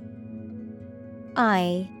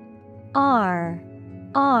 IRRELEVANT.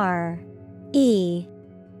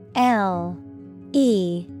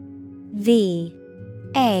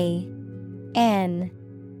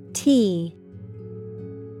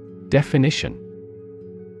 Definition: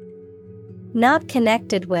 not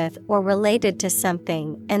connected with or related to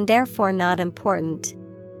something and therefore not important.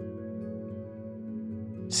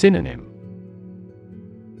 Synonym: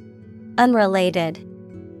 unrelated,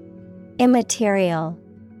 immaterial,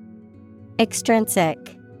 extrinsic.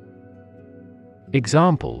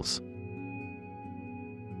 Examples: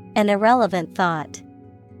 an irrelevant thought,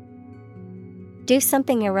 do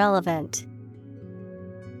something irrelevant.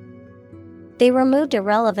 They removed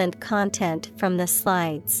irrelevant content from the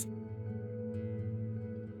slides.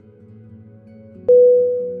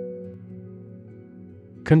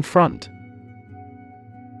 Confront.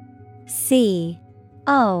 CONFRONT.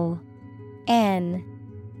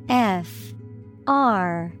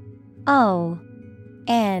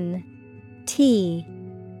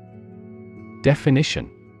 Definition.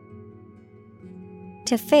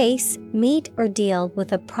 To face, meet, or deal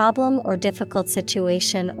with a problem or difficult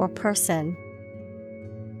situation or person.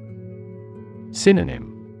 Synonym.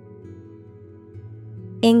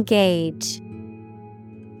 Engage,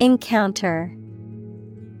 encounter,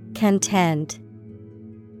 contend.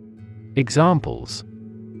 Examples.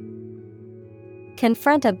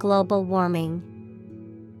 Confront a global warming.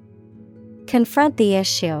 Confront the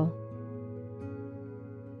issue.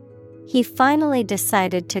 He finally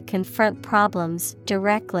decided to confront problems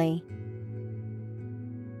directly.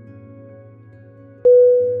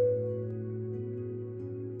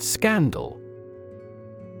 Scandal.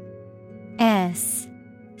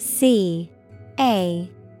 SCANDAL.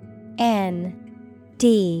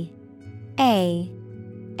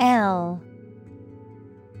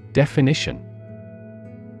 Definition.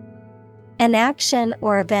 An action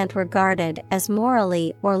or event regarded as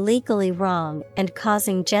morally or legally wrong and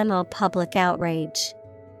causing general public outrage.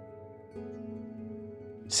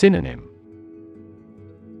 Synonym.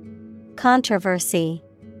 Controversy,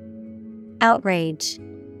 outrage,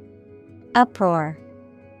 uproar.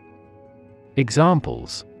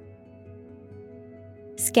 Examples.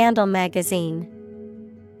 Scandal magazine.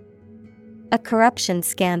 A corruption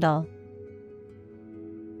scandal.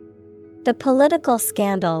 The political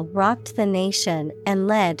scandal rocked the nation and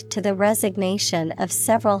led to the resignation of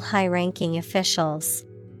several high-ranking officials.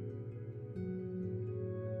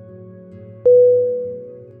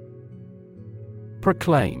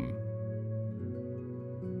 Proclaim.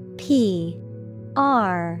 PROCLAIM.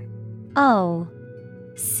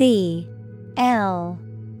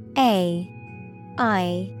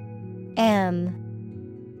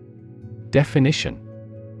 Definition.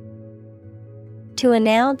 To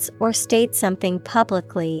announce or state something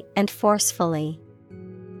publicly and forcefully.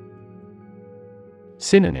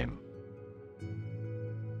 Synonym.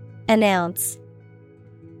 Announce,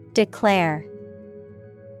 declare,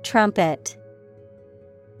 trumpet.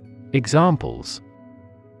 Examples.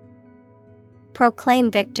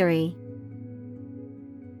 Proclaim victory.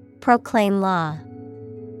 Proclaim law.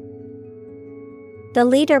 The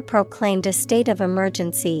leader proclaimed a state of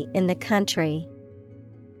emergency in the country.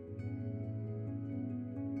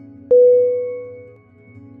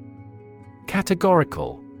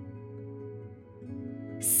 Categorical.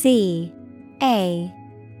 CATEGORICAL.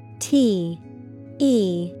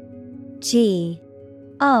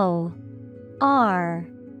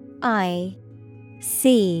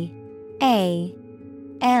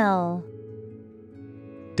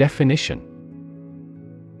 Definition.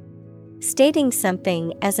 Stating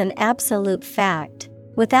something as an absolute fact,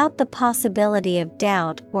 without the possibility of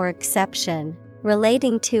doubt or exception,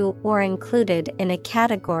 relating to or included in a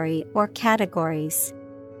category or categories.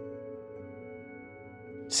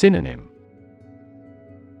 Synonym.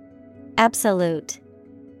 Absolute,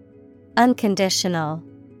 unconditional,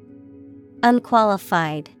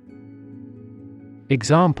 unqualified.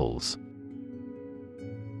 Examples.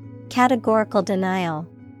 Categorical denial.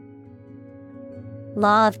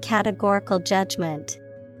 Law of categorical judgment.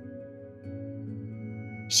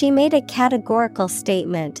 She made a categorical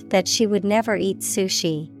statement that she would never eat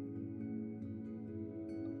sushi.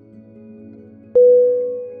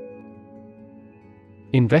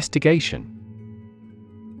 Investigation.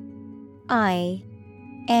 INVESTIGATION.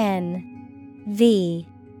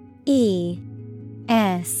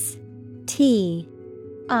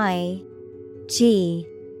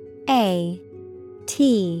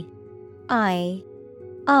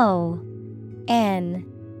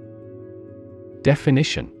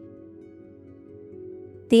 Definition.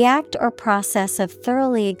 The act or process of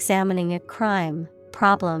thoroughly examining a crime,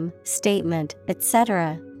 problem, statement,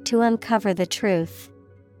 etc., to uncover the truth.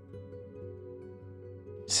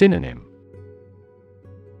 Synonym.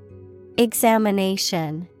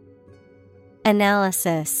 Examination,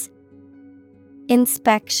 analysis,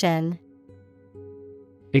 inspection.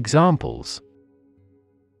 Examples.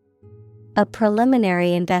 A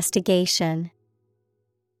preliminary investigation.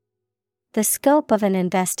 The scope of an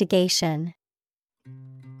investigation.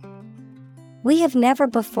 We have never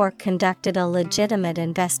before conducted a legitimate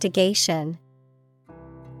investigation.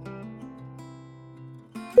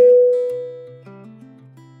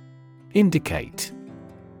 Indicate.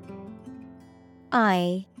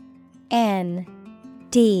 INDICATE.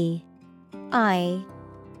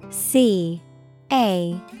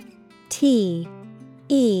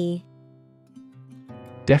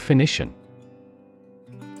 Definition.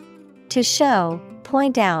 To show,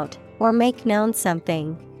 point out or make known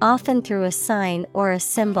something, often through a sign or a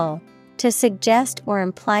symbol, to suggest or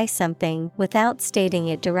imply something without stating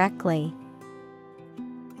it directly.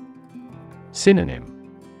 Synonym: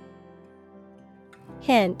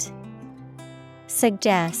 Hint,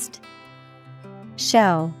 suggest,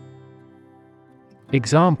 show.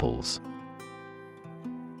 Examples: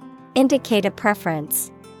 Indicate a preference.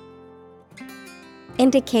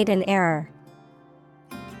 Indicate an error.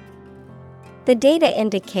 The data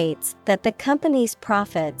indicates that the company's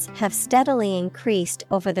profits have steadily increased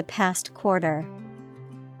over the past quarter.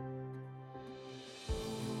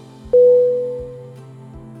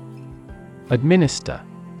 Administer.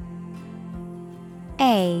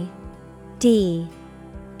 A D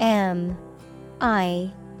M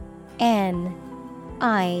I N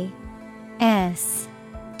I S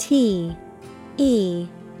T E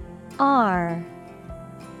R.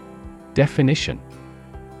 Definition: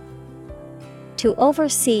 To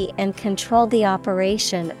oversee and control the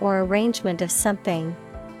operation or arrangement of something.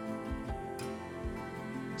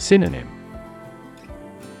 Synonym: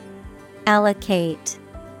 Allocate,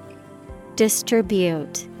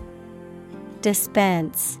 distribute,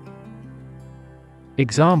 dispense.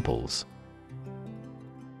 Examples: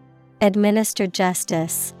 Administer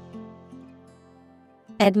justice.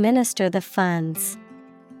 Administer the funds.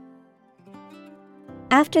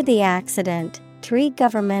 After the accident, 3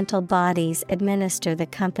 governmental bodies administer the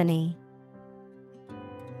company.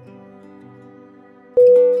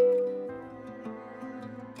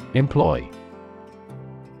 Employ.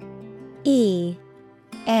 E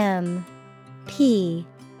M P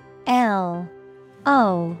L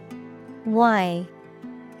O Y.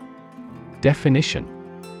 Definition: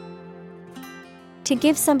 To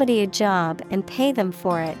give somebody a job and pay them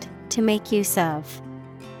for it, to make use of.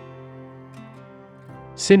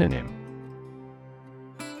 Synonym: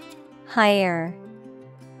 Hire,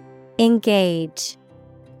 engage,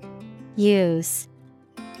 use.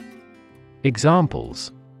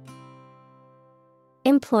 Examples: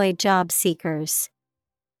 Employ job seekers.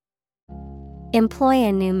 Employ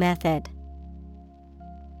a new method.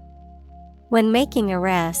 When making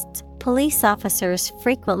arrests, police officers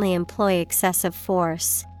frequently employ excessive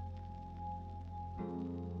force.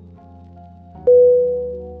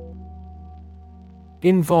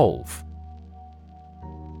 Involve.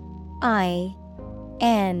 I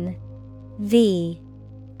N V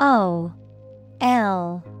O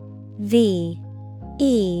L V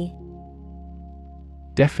E.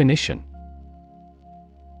 Definition: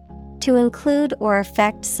 To include or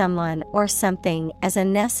affect someone or something as a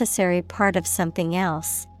necessary part of something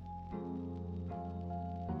else.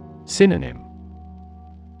 Synonym: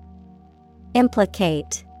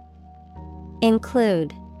 Implicate,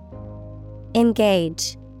 include,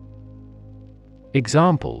 engage.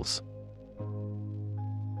 Examples: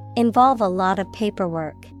 Involve a lot of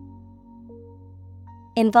paperwork.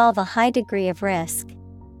 Involve a high degree of risk.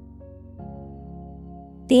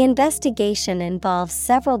 The investigation involves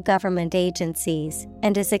several government agencies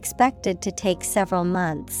and is expected to take several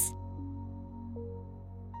months.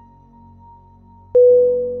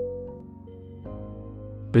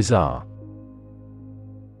 Bizarre.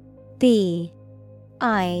 B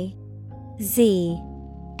I Z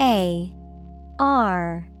A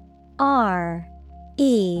R R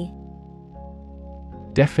E.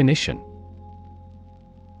 Definition: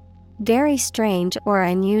 Very strange or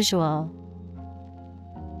unusual.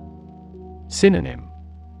 Synonym: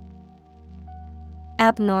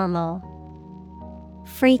 Abnormal,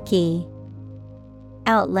 freaky,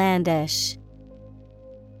 outlandish.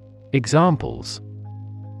 Examples: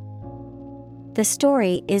 The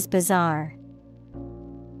story is bizarre.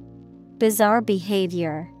 Bizarre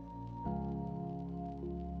behavior.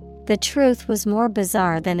 The truth was more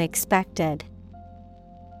bizarre than expected.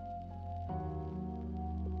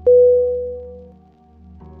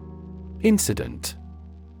 Incident.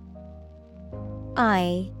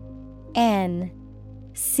 I N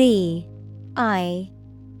C I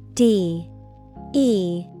D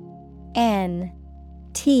E N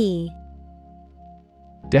T.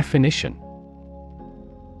 Definition: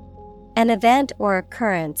 An event or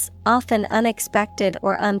occurrence, often unexpected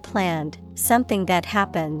or unplanned, something that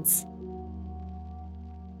happens.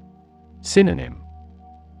 Synonym: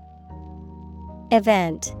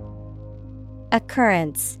 Event,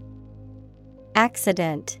 occurrence,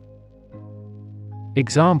 accident.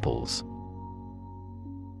 Examples: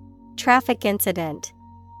 Traffic incident.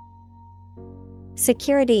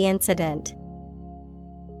 Security incident.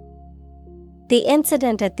 The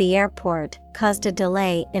incident at the airport caused a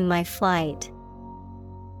delay in my flight.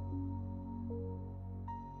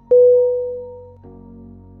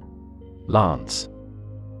 Lance.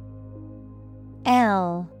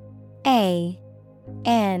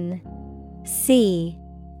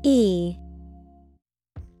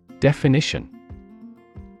 Definition: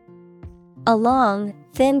 a long,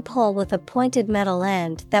 thin pole with a pointed metal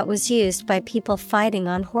end that was used by people fighting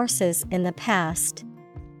on horses in the past.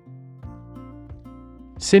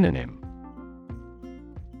 Synonym: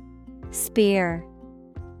 Spear,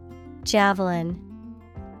 javelin,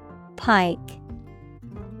 pike.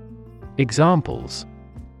 Examples: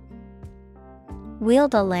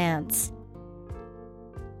 Wield a lance.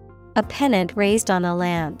 A pennant raised on a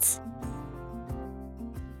lance.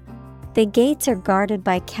 The gates are guarded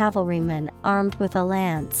by cavalrymen armed with a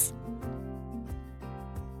lance.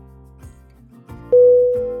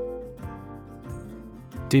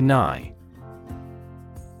 Deny.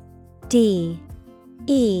 D-E-N-Y.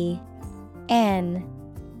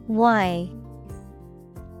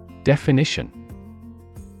 Definition: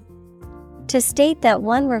 to state that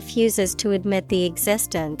one refuses to admit the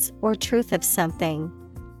existence or truth of something.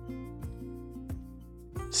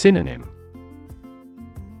 Synonym: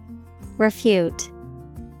 Refute,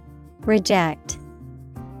 reject,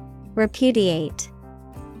 repudiate.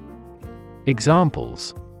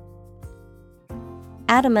 Examples: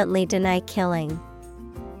 adamantly deny killing.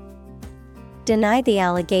 Deny the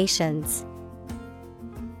allegations.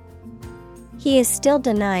 He is still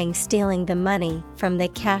denying stealing the money from the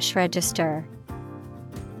cash register.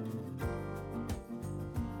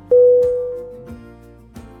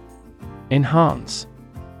 Enhance.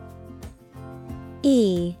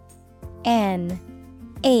 E-N-H-A-N-C-E.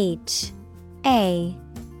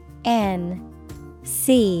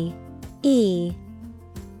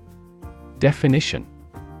 Definition: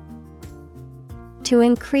 to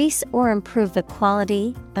increase or improve the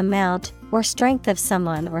quality, amount, or strength of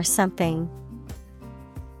someone or something.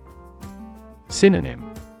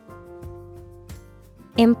 Synonym: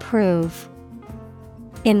 improve,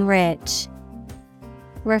 enrich,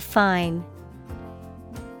 refine.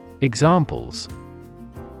 Examples: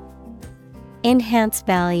 enhance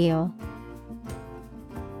value.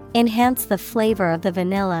 Enhance the flavor of the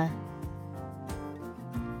vanilla.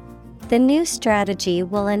 The new strategy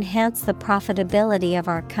will enhance the profitability of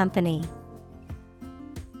our company.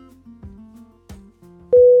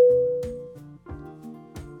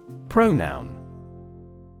 Pronoun.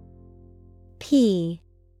 P-R-O-N-O-U-N.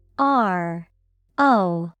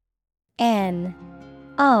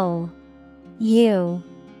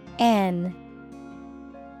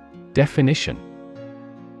 Definition: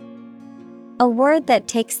 a word that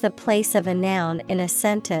takes the place of a noun in a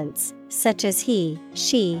sentence, such as he,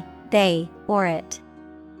 she, they, or it.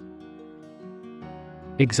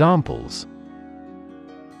 Examples: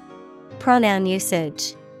 pronoun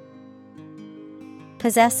usage.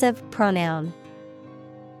 Possessive pronoun.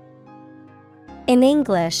 In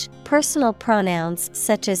English, personal pronouns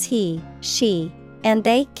such as he, she, and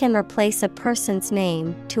they can replace a person's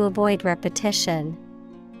name to avoid repetition.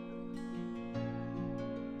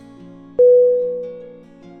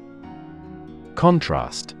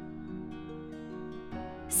 Contrast.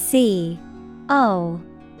 C-O-N-T-R-A-S-T.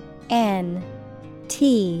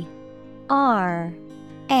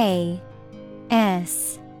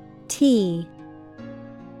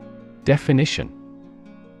 Definition: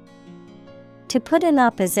 to put in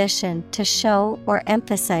opposition, to show or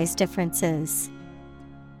emphasize differences.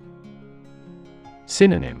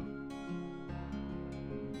 Synonym: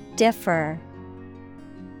 differ,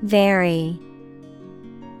 vary,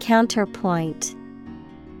 counterpoint.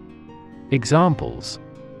 Examples: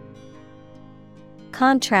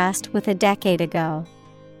 contrast with a decade ago.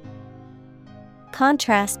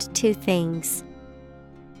 Contrast two things.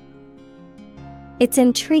 It's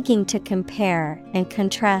intriguing to compare and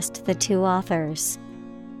contrast the two authors.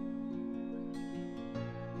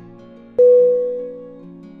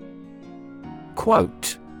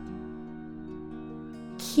 Quote.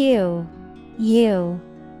 Q-U-O-T-E.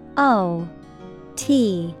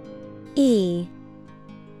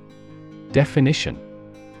 Definition: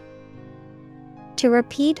 to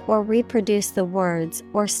repeat or reproduce the words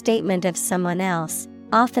or statement of someone else,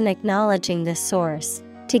 often acknowledging the source.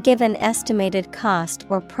 To give an estimated cost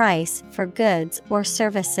or price for goods or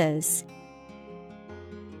services.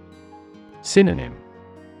 Synonym: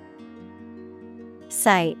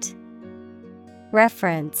 cite,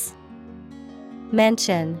 reference,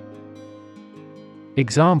 mention.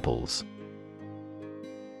 Examples: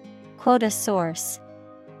 quote a source.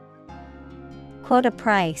 Quote a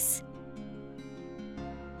price.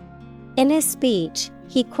 In his speech,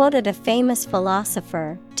 he quoted a famous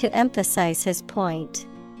philosopher to emphasize his point.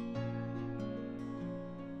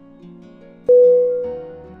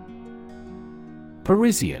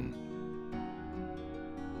 Parisian.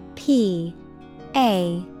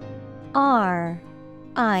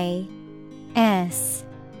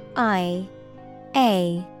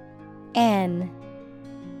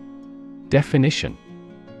 Definition: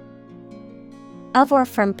 of or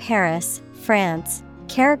from Paris, France,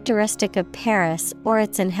 characteristic of Paris or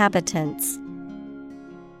its inhabitants.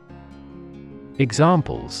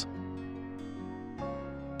 Examples: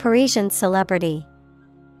 Parisian celebrity,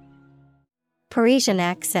 Parisian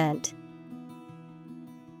accent.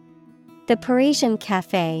 The Parisian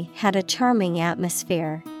cafe had a charming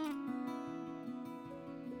atmosphere.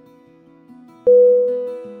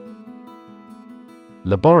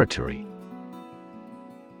 Laboratory.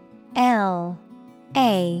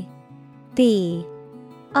 Laboratory.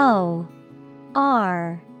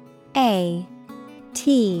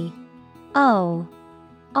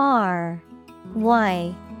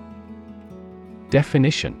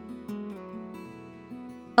 Definition: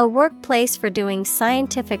 A workplace for doing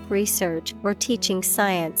scientific research or teaching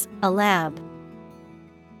science, a lab.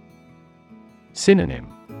 Synonym: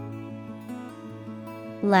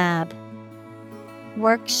 Lab,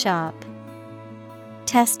 workshop,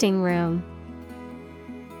 testing room.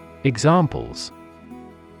 Examples: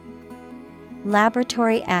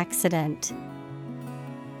 Laboratory accident,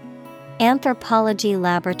 anthropology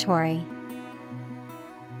laboratory.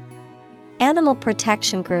 Animal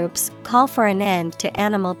protection groups call for an end to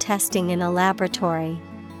animal testing in a laboratory.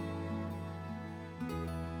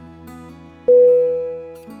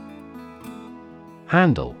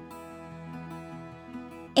 Handle.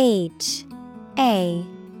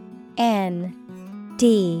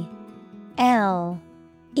 Handle.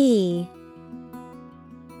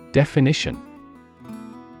 Definition: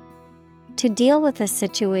 To deal with a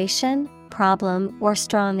situation, problem, or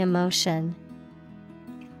strong emotion.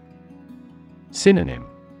 Synonym: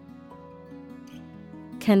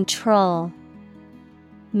 Control,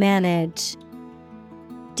 manage,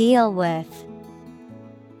 deal with.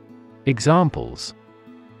 Examples: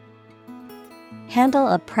 Handle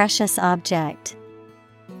a precious object.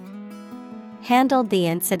 Handled the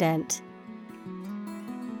incident.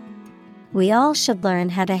 We all should learn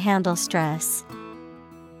how to handle stress.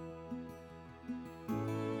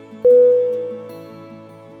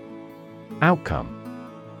 Outcome.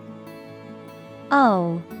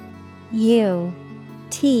 O-U-T-C-O-M-E.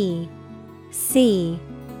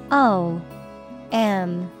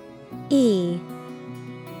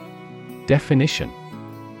 Definition: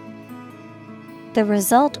 The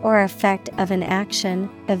result or effect of an action,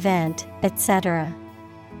 event, etc.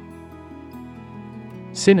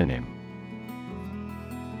 Synonym: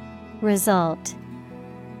 Result,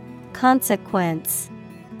 consequence,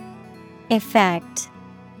 effect.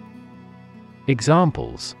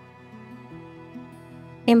 Examples: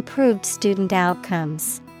 Improved student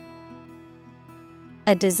outcomes.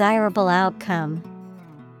 A desirable outcome.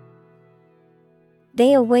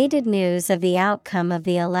 They awaited news of the outcome of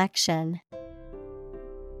the election.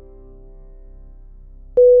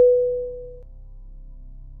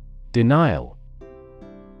 Denial.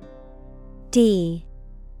 D-E-N-I-A-L.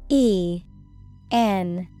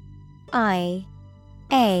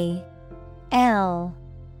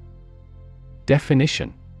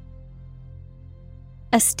 Definition: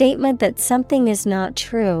 A statement that something is not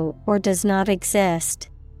true or does not exist.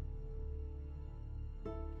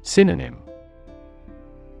 Synonym: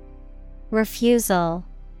 Refusal,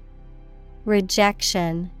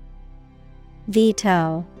 rejection,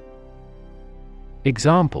 veto.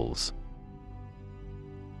 Examples: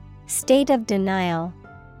 State of denial.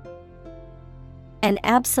 An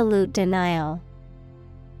absolute denial.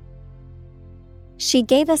 She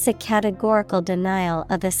gave us a categorical denial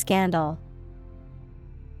of the scandal.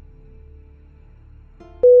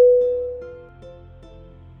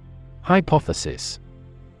 Hypothesis.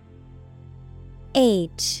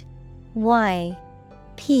 Hypothesis.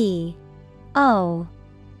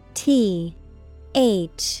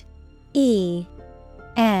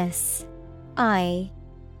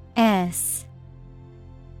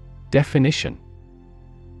 Definition: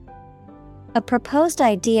 A proposed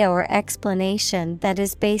idea or explanation that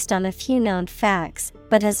is based on a few known facts,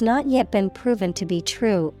 but has not yet been proven to be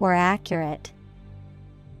true or accurate.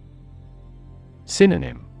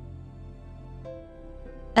 Synonym: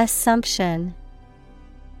 Assumption,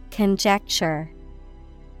 conjecture,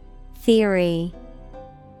 theory.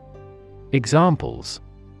 Examples: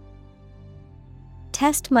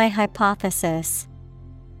 Test my hypothesis.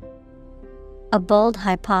 A bold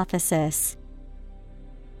hypothesis.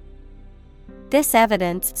 This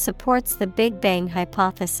evidence supports the Big Bang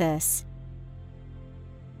hypothesis.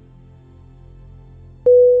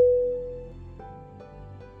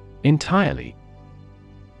 Entirely.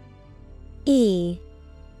 E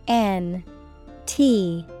N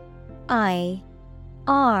T I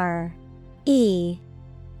R E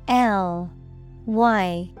L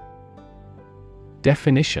Y.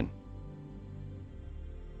 Definition: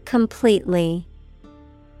 Completely.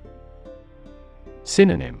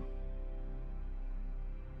 Synonym: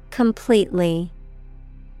 Completely,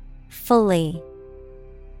 fully,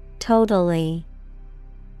 totally.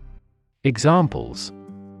 Examples: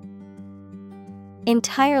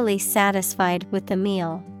 Entirely satisfied with the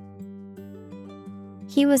meal.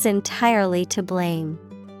 He was entirely to blame.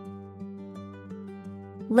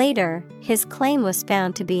 Later, his claim was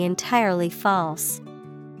found to be entirely false.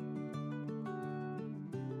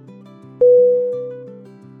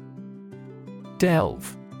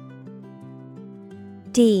 Delve.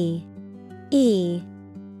 D E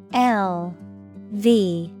L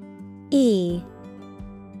V E.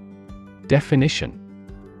 Definition: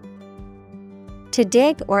 To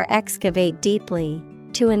dig or excavate deeply,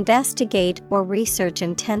 to investigate or research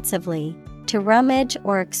intensively, to rummage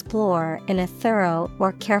or explore in a thorough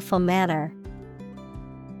or careful manner.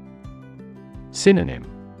 Synonym: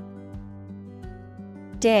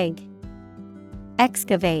 Dig,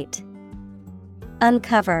 excavate,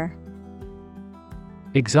 uncover.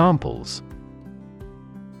 Examples: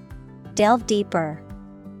 Delve deeper.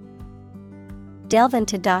 Delve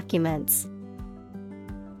into documents.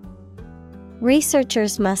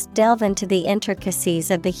 Researchers must delve into the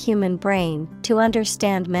intricacies of the human brain to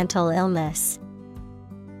understand mental illness.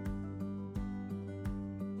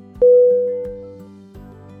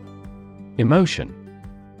 Emotion.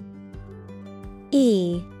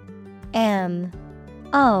 E M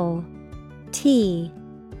O T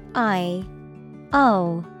I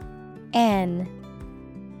O N.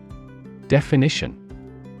 Definition: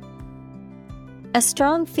 A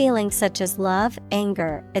strong feeling such as love,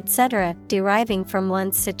 anger, etc., deriving from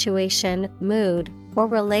one's situation, mood, or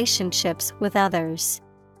relationships with others.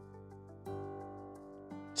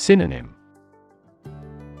 Synonym: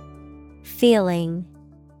 Feeling,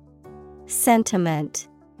 sentiment,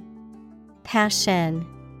 passion.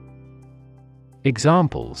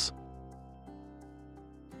 Examples: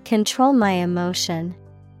 Control my emotion.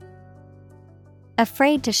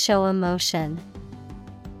 Afraid to show emotion.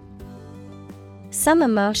 Some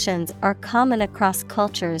emotions are common across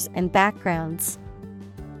cultures and backgrounds.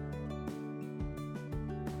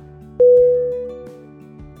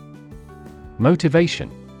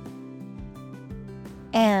 Motivation.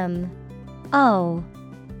 M O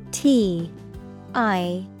T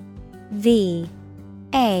I V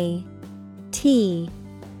A T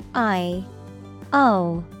I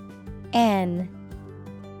O N.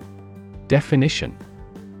 Definition: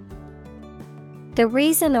 The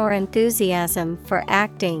reason or enthusiasm for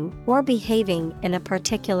acting or behaving in a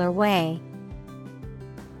particular way.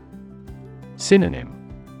 Synonym: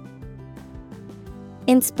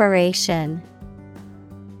 Inspiration,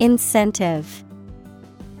 incentive,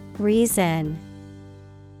 reason.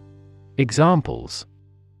 Examples: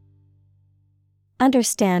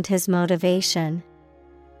 Understand his motivation.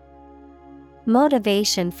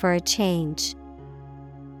 Motivation for a change.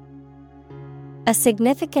 A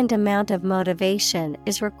significant amount of motivation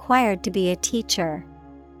is required to be a teacher.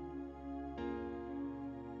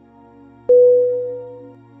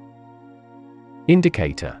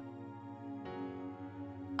 Indicator.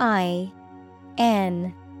 I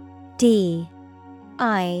N D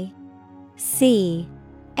I C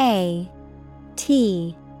A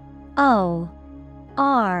T O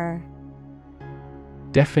R.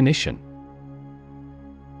 Definition: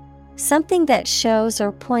 Something that shows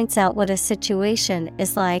or points out what a situation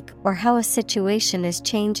is like or how a situation is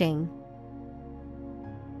changing.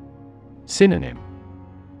 Synonym: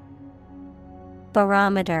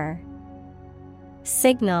 Barometer,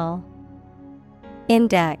 signal,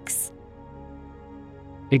 index.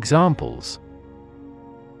 Examples: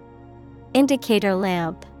 Indicator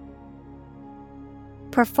lamp.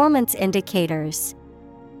 Performance indicators.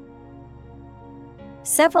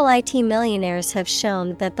 Several IT millionaires have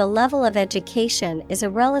shown that the level of education is a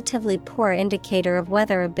relatively poor indicator of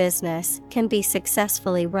whether a business can be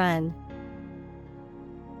successfully run.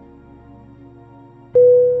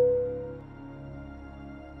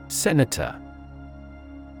 Senator.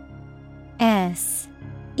 S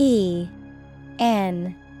E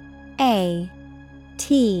N A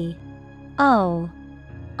T O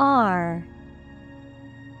R.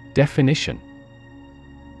 Definition: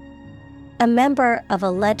 A member of a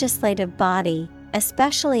legislative body,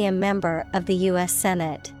 especially a member of the U.S.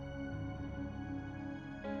 Senate.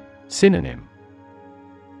 Synonym: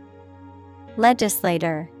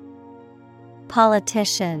 Legislator,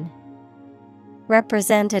 politician,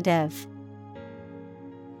 representative.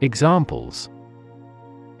 Examples: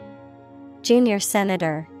 Junior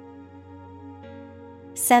senator,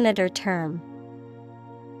 senator term.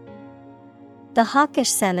 The hawkish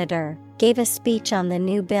senator gave a speech on the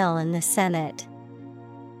new bill in the Senate.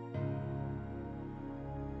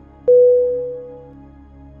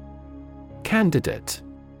 Candidate.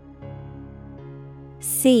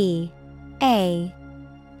 C-A-N-D-A-T-E.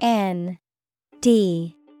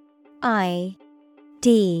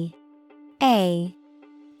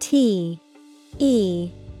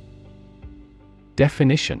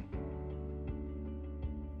 Definition: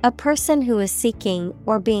 A person who is seeking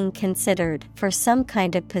or being considered for some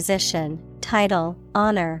kind of position, title,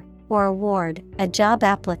 honor, or award, a job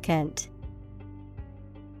applicant.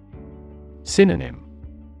 Synonym: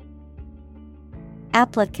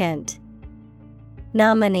 Applicant,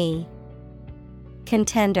 nominee,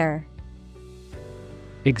 contender.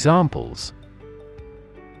 Examples: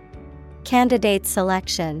 Candidate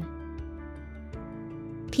selection,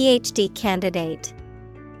 PhD candidate.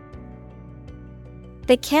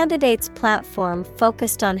 The candidate's platform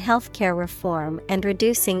focused on healthcare reform and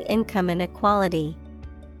reducing income inequality.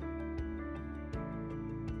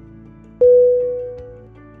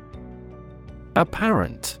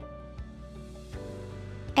 Apparent.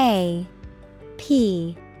 A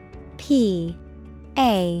P P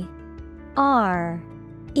A R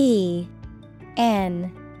E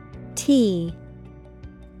N T.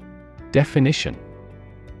 Definition: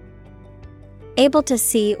 Able to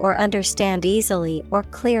see or understand easily or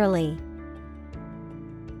clearly.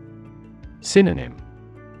 Synonym: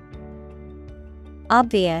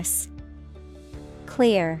 Obvious,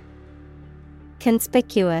 clear,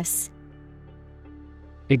 conspicuous.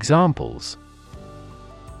 Examples: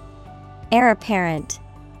 Heir apparent,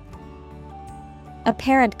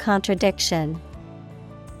 apparent contradiction.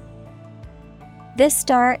 This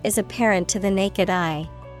star is apparent to the naked eye.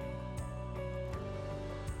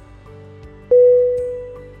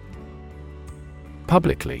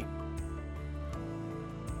 Publicly.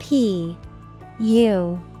 P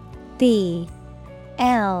U B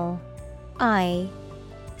L I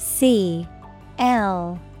C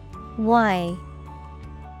L Y.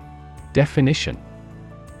 Definition: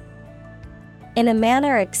 In a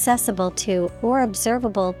manner accessible to or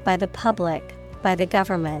observable by the public, by the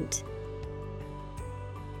government.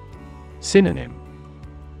 Synonym: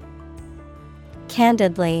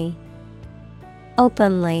 Candidly,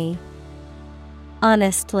 openly,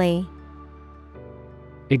 honestly.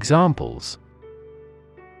 Examples: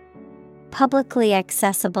 Publicly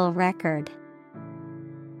accessible record,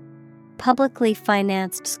 publicly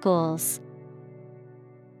financed schools.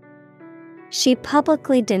 She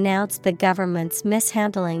publicly denounced the government's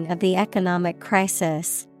mishandling of the economic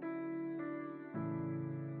crisis.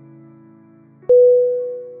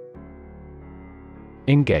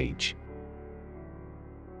 Engage.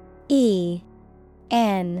 E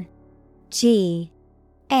N G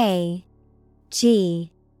A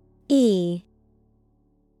G E.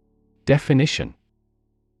 Definition: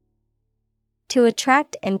 To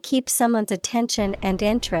attract and keep someone's attention and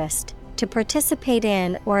interest, to participate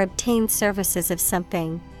in or obtain services of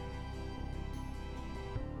something.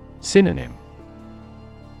 Synonym: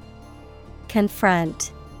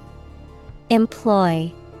 Confront,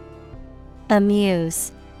 employ,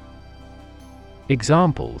 amuse.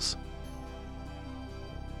 Examples: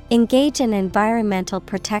 Engage in environmental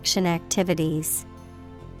protection activities.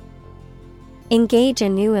 Engage a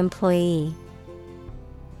new employee.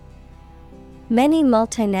 Many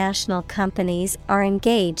multinational companies are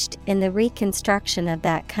engaged in the reconstruction of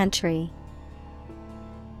that country.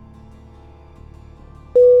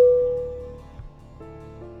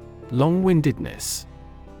 Long-windedness.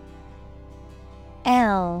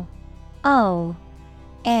 L O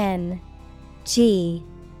N G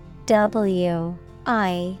W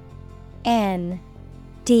I N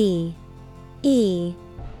D E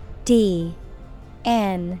D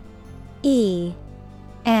N E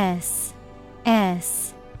S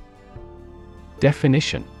S.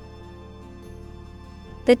 Definition: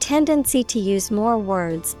 The tendency to use more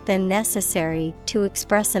words than necessary to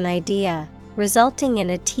express an idea, resulting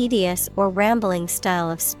in a tedious or rambling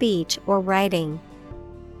style of speech or writing.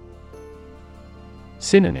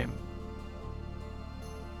 Synonym: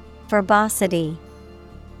 Verbosity,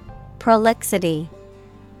 prolixity,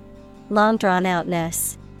 long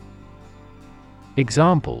drawn-outness.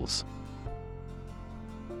 Examples: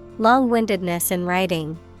 Long-windedness in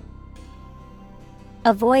writing.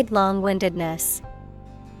 Avoid long-windedness.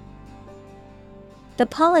 The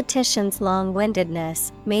politician's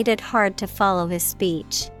long-windedness made it hard to follow his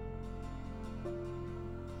speech.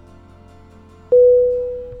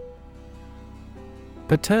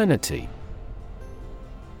 Paternity.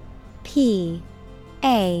 Paternity.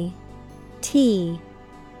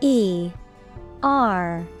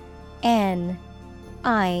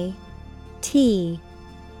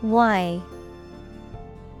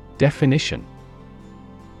 Definition.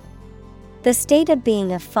 The state of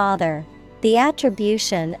being a father, the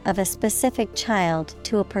attribution of a specific child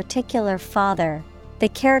to a particular father, the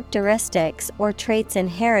characteristics or traits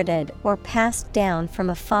inherited or passed down from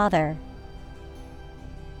a father.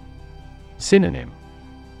 Synonym.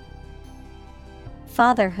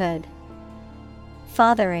 Fatherhood,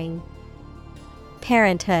 fathering,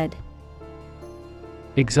 parenthood.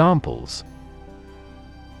 Examples.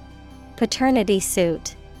 Paternity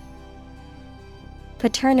suit,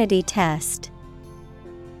 paternity test.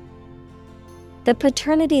 The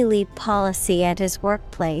paternity leave policy at his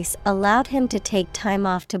workplace allowed him to take time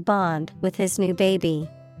off to bond with his new baby.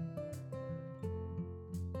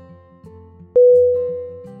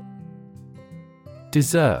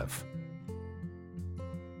 Deserve.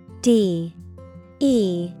 DESERVE.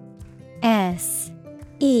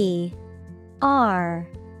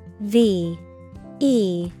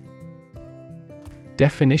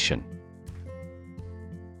 Definition.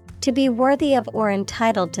 To be worthy of or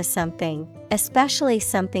entitled to something, especially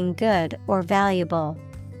something good or valuable.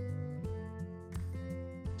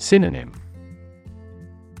 Synonym.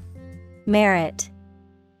 Merit,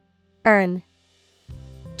 earn,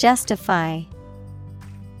 justify.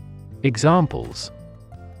 Examples.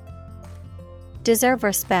 Deserve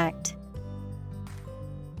respect.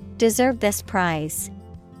 Deserve this prize.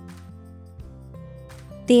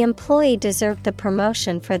 The employee deserved the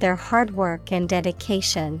promotion for their hard work and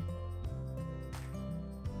dedication.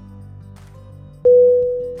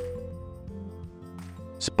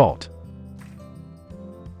 Spot.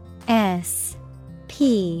 S-P-O-T.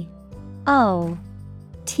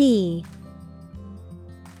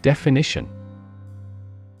 Definition.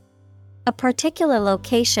 A particular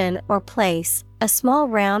location or place, a small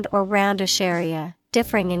round or roundish area,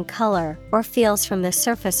 differing in color or feels from the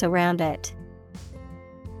surface around it.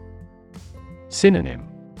 Synonym.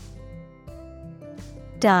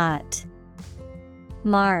 Dot,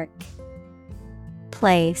 mark,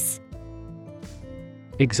 place.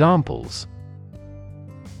 Examples.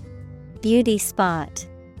 Beauty spot.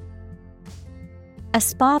 A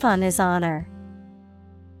spot on his honor.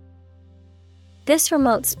 This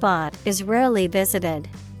remote spot is rarely visited.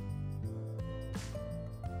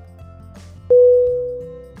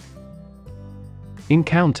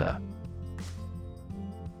 Encounter.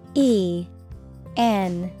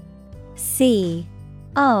 ENCOUNTER.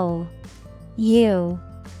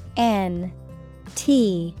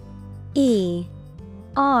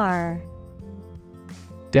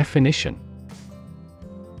 Definition.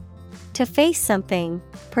 To face something,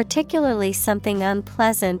 particularly something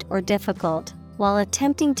unpleasant or difficult, while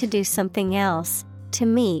attempting to do something else, to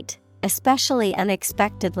meet, especially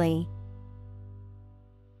unexpectedly.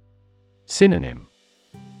 Synonym.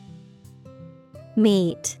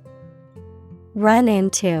 Meet, run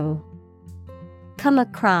into, come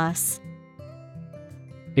across.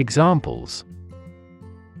 Examples.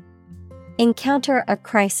 Encounter a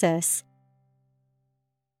crisis.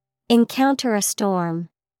 Encounter a storm.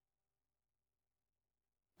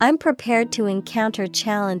 I'm prepared to encounter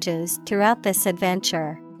challenges throughout this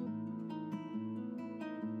adventure.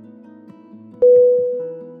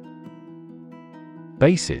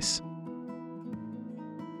 Basis.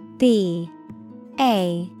 B-A-S-I-S.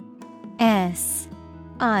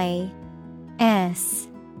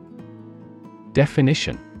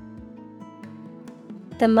 Definition.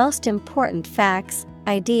 The most important facts,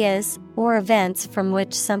 ideas, or events from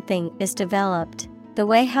which something is developed. The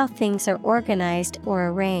way how things are organized or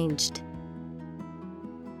arranged.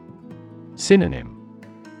 Synonym.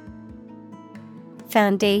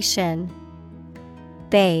 Foundation,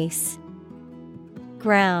 base,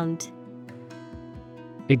 ground.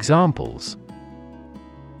 Examples.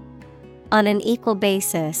 On an equal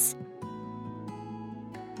basis.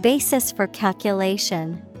 Basis for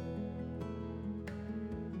calculation.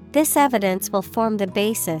 This evidence will form the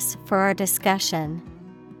basis for our discussion.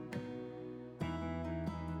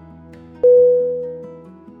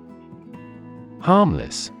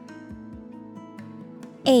 Harmless.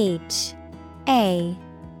 Harmless.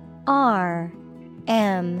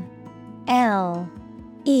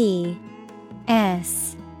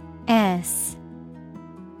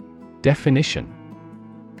 Definition.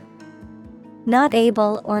 Not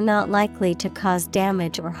able or not likely to cause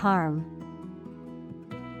damage or harm.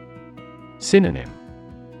 Synonym.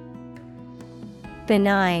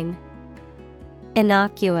 Benign,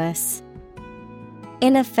 innocuous,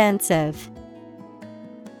 inoffensive.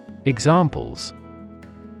 Examples: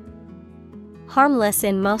 harmless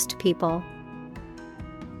in most people.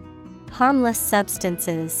 Harmless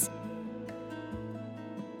substances.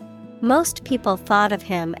 Most people thought of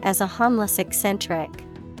him as a harmless eccentric.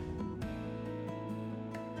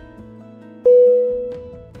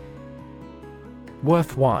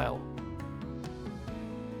 Worthwhile.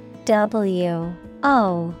 WORTHWHILE.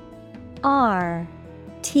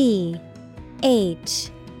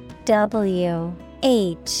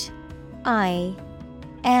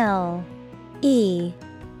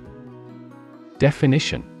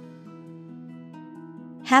 Definition: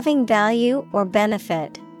 having value or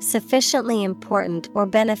benefit, sufficiently important or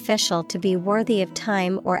beneficial to be worthy of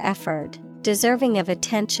time or effort, deserving of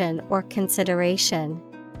attention or consideration.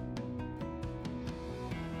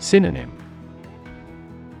 Synonym: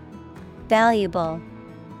 valuable,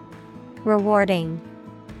 rewarding,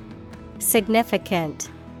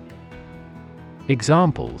 significant.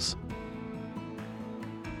 Examples: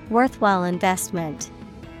 worthwhile investment,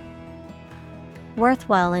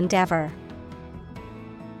 worthwhile endeavor.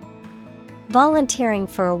 Volunteering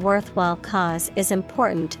for a worthwhile cause is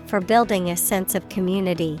important for building a sense of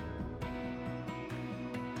community.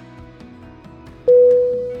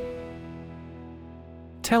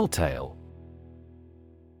 Telltale.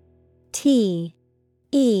 TELLTALE.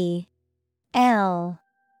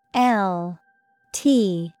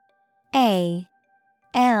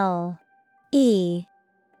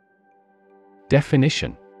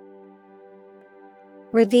 Definition: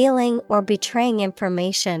 revealing or betraying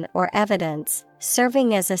information or evidence,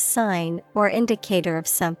 serving as a sign or indicator of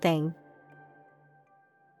something.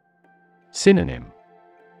 Synonym: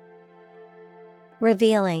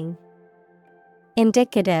 revealing,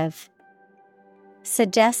 indicative,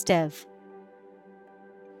 suggestive.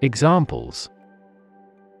 Examples: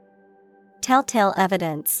 telltale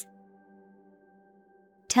evidence,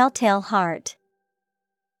 telltale heart.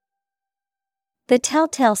 The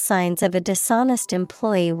telltale signs of a dishonest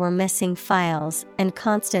employee were missing files and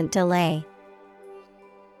constant delay.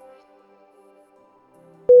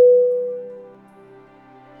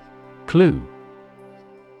 Clue.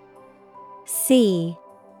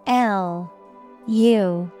 CLUE.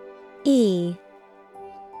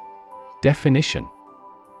 Definition: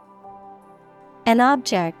 an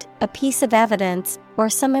object, a piece of evidence, or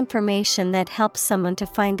some information that helps someone to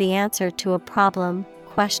find the answer to a problem,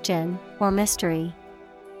 question, or mystery.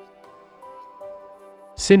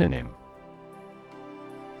 Synonym: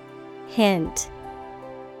 hint,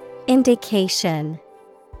 indication,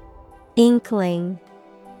 inkling.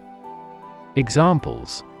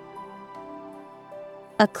 Examples: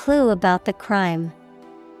 a clue about the crime,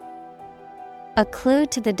 a clue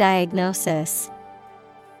to the diagnosis.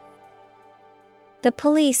 The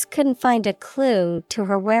police couldn't find a clue to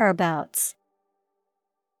her whereabouts.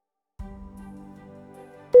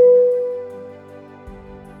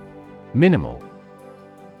 Minimal.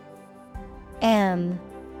 MINIMAL.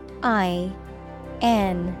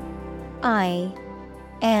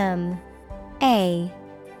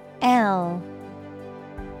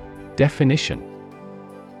 Definition: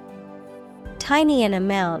 tiny in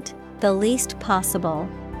amount, the least possible.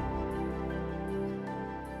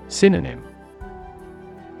 Synonym: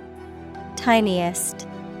 tiniest,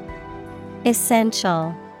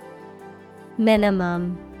 essential,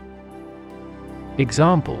 minimum.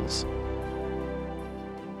 Examples: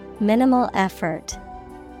 minimal effort,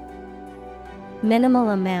 minimal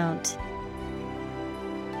amount.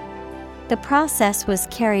 The process was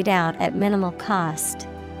carried out at minimal cost.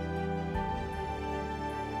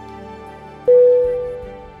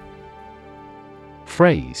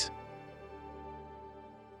 Phrase.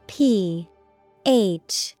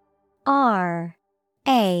 PHRASE.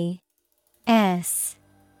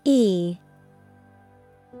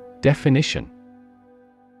 Definition: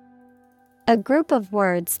 a group of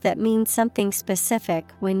words that mean something specific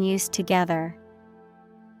when used together.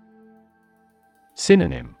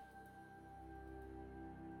 Synonym: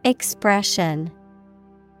 expression,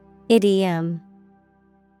 idiom,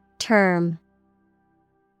 term.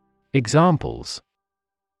 Examples: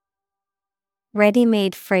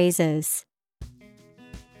 ready-made phrases,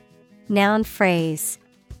 noun phrase.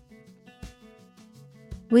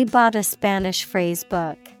 We bought a Spanish phrase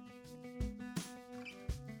book.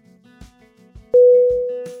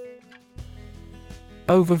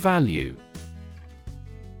 Overvalue.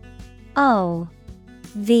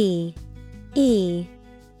 OVERVALUE.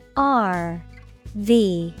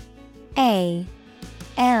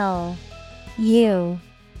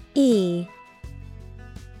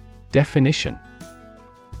 Definition: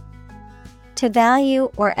 to value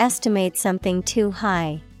or estimate something too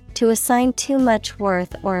high, to assign too much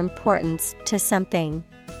worth or importance to something,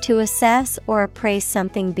 to assess or appraise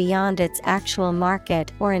something beyond its actual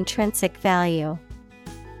market or intrinsic value.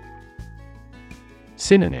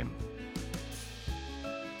 Synonym: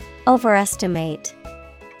 Overestimate,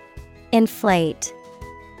 inflate,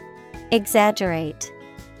 exaggerate.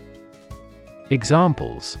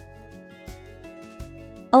 Examples: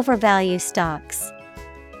 Overvalue stocks,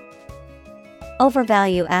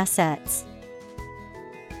 overvalue assets.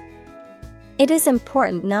 It is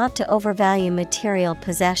important not to overvalue material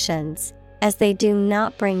possessions, as they do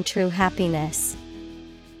not bring true happiness.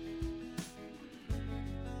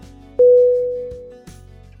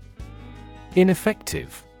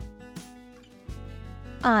 Ineffective.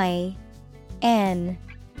 I-N-E-F-F-E-C-T-I-V-E.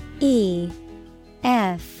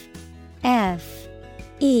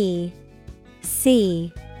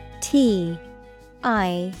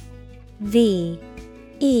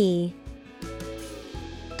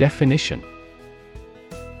 Definition: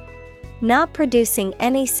 Not producing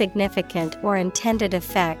any significant or intended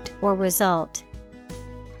effect or result.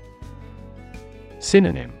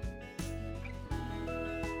 Synonym: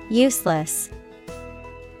 Useless,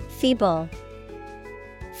 feeble,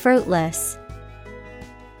 fruitless.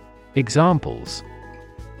 Examples: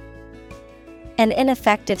 An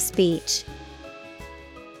ineffective speech.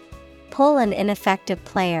 Pull an ineffective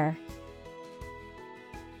player.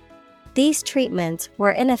 These treatments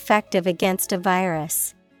were ineffective against a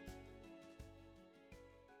virus.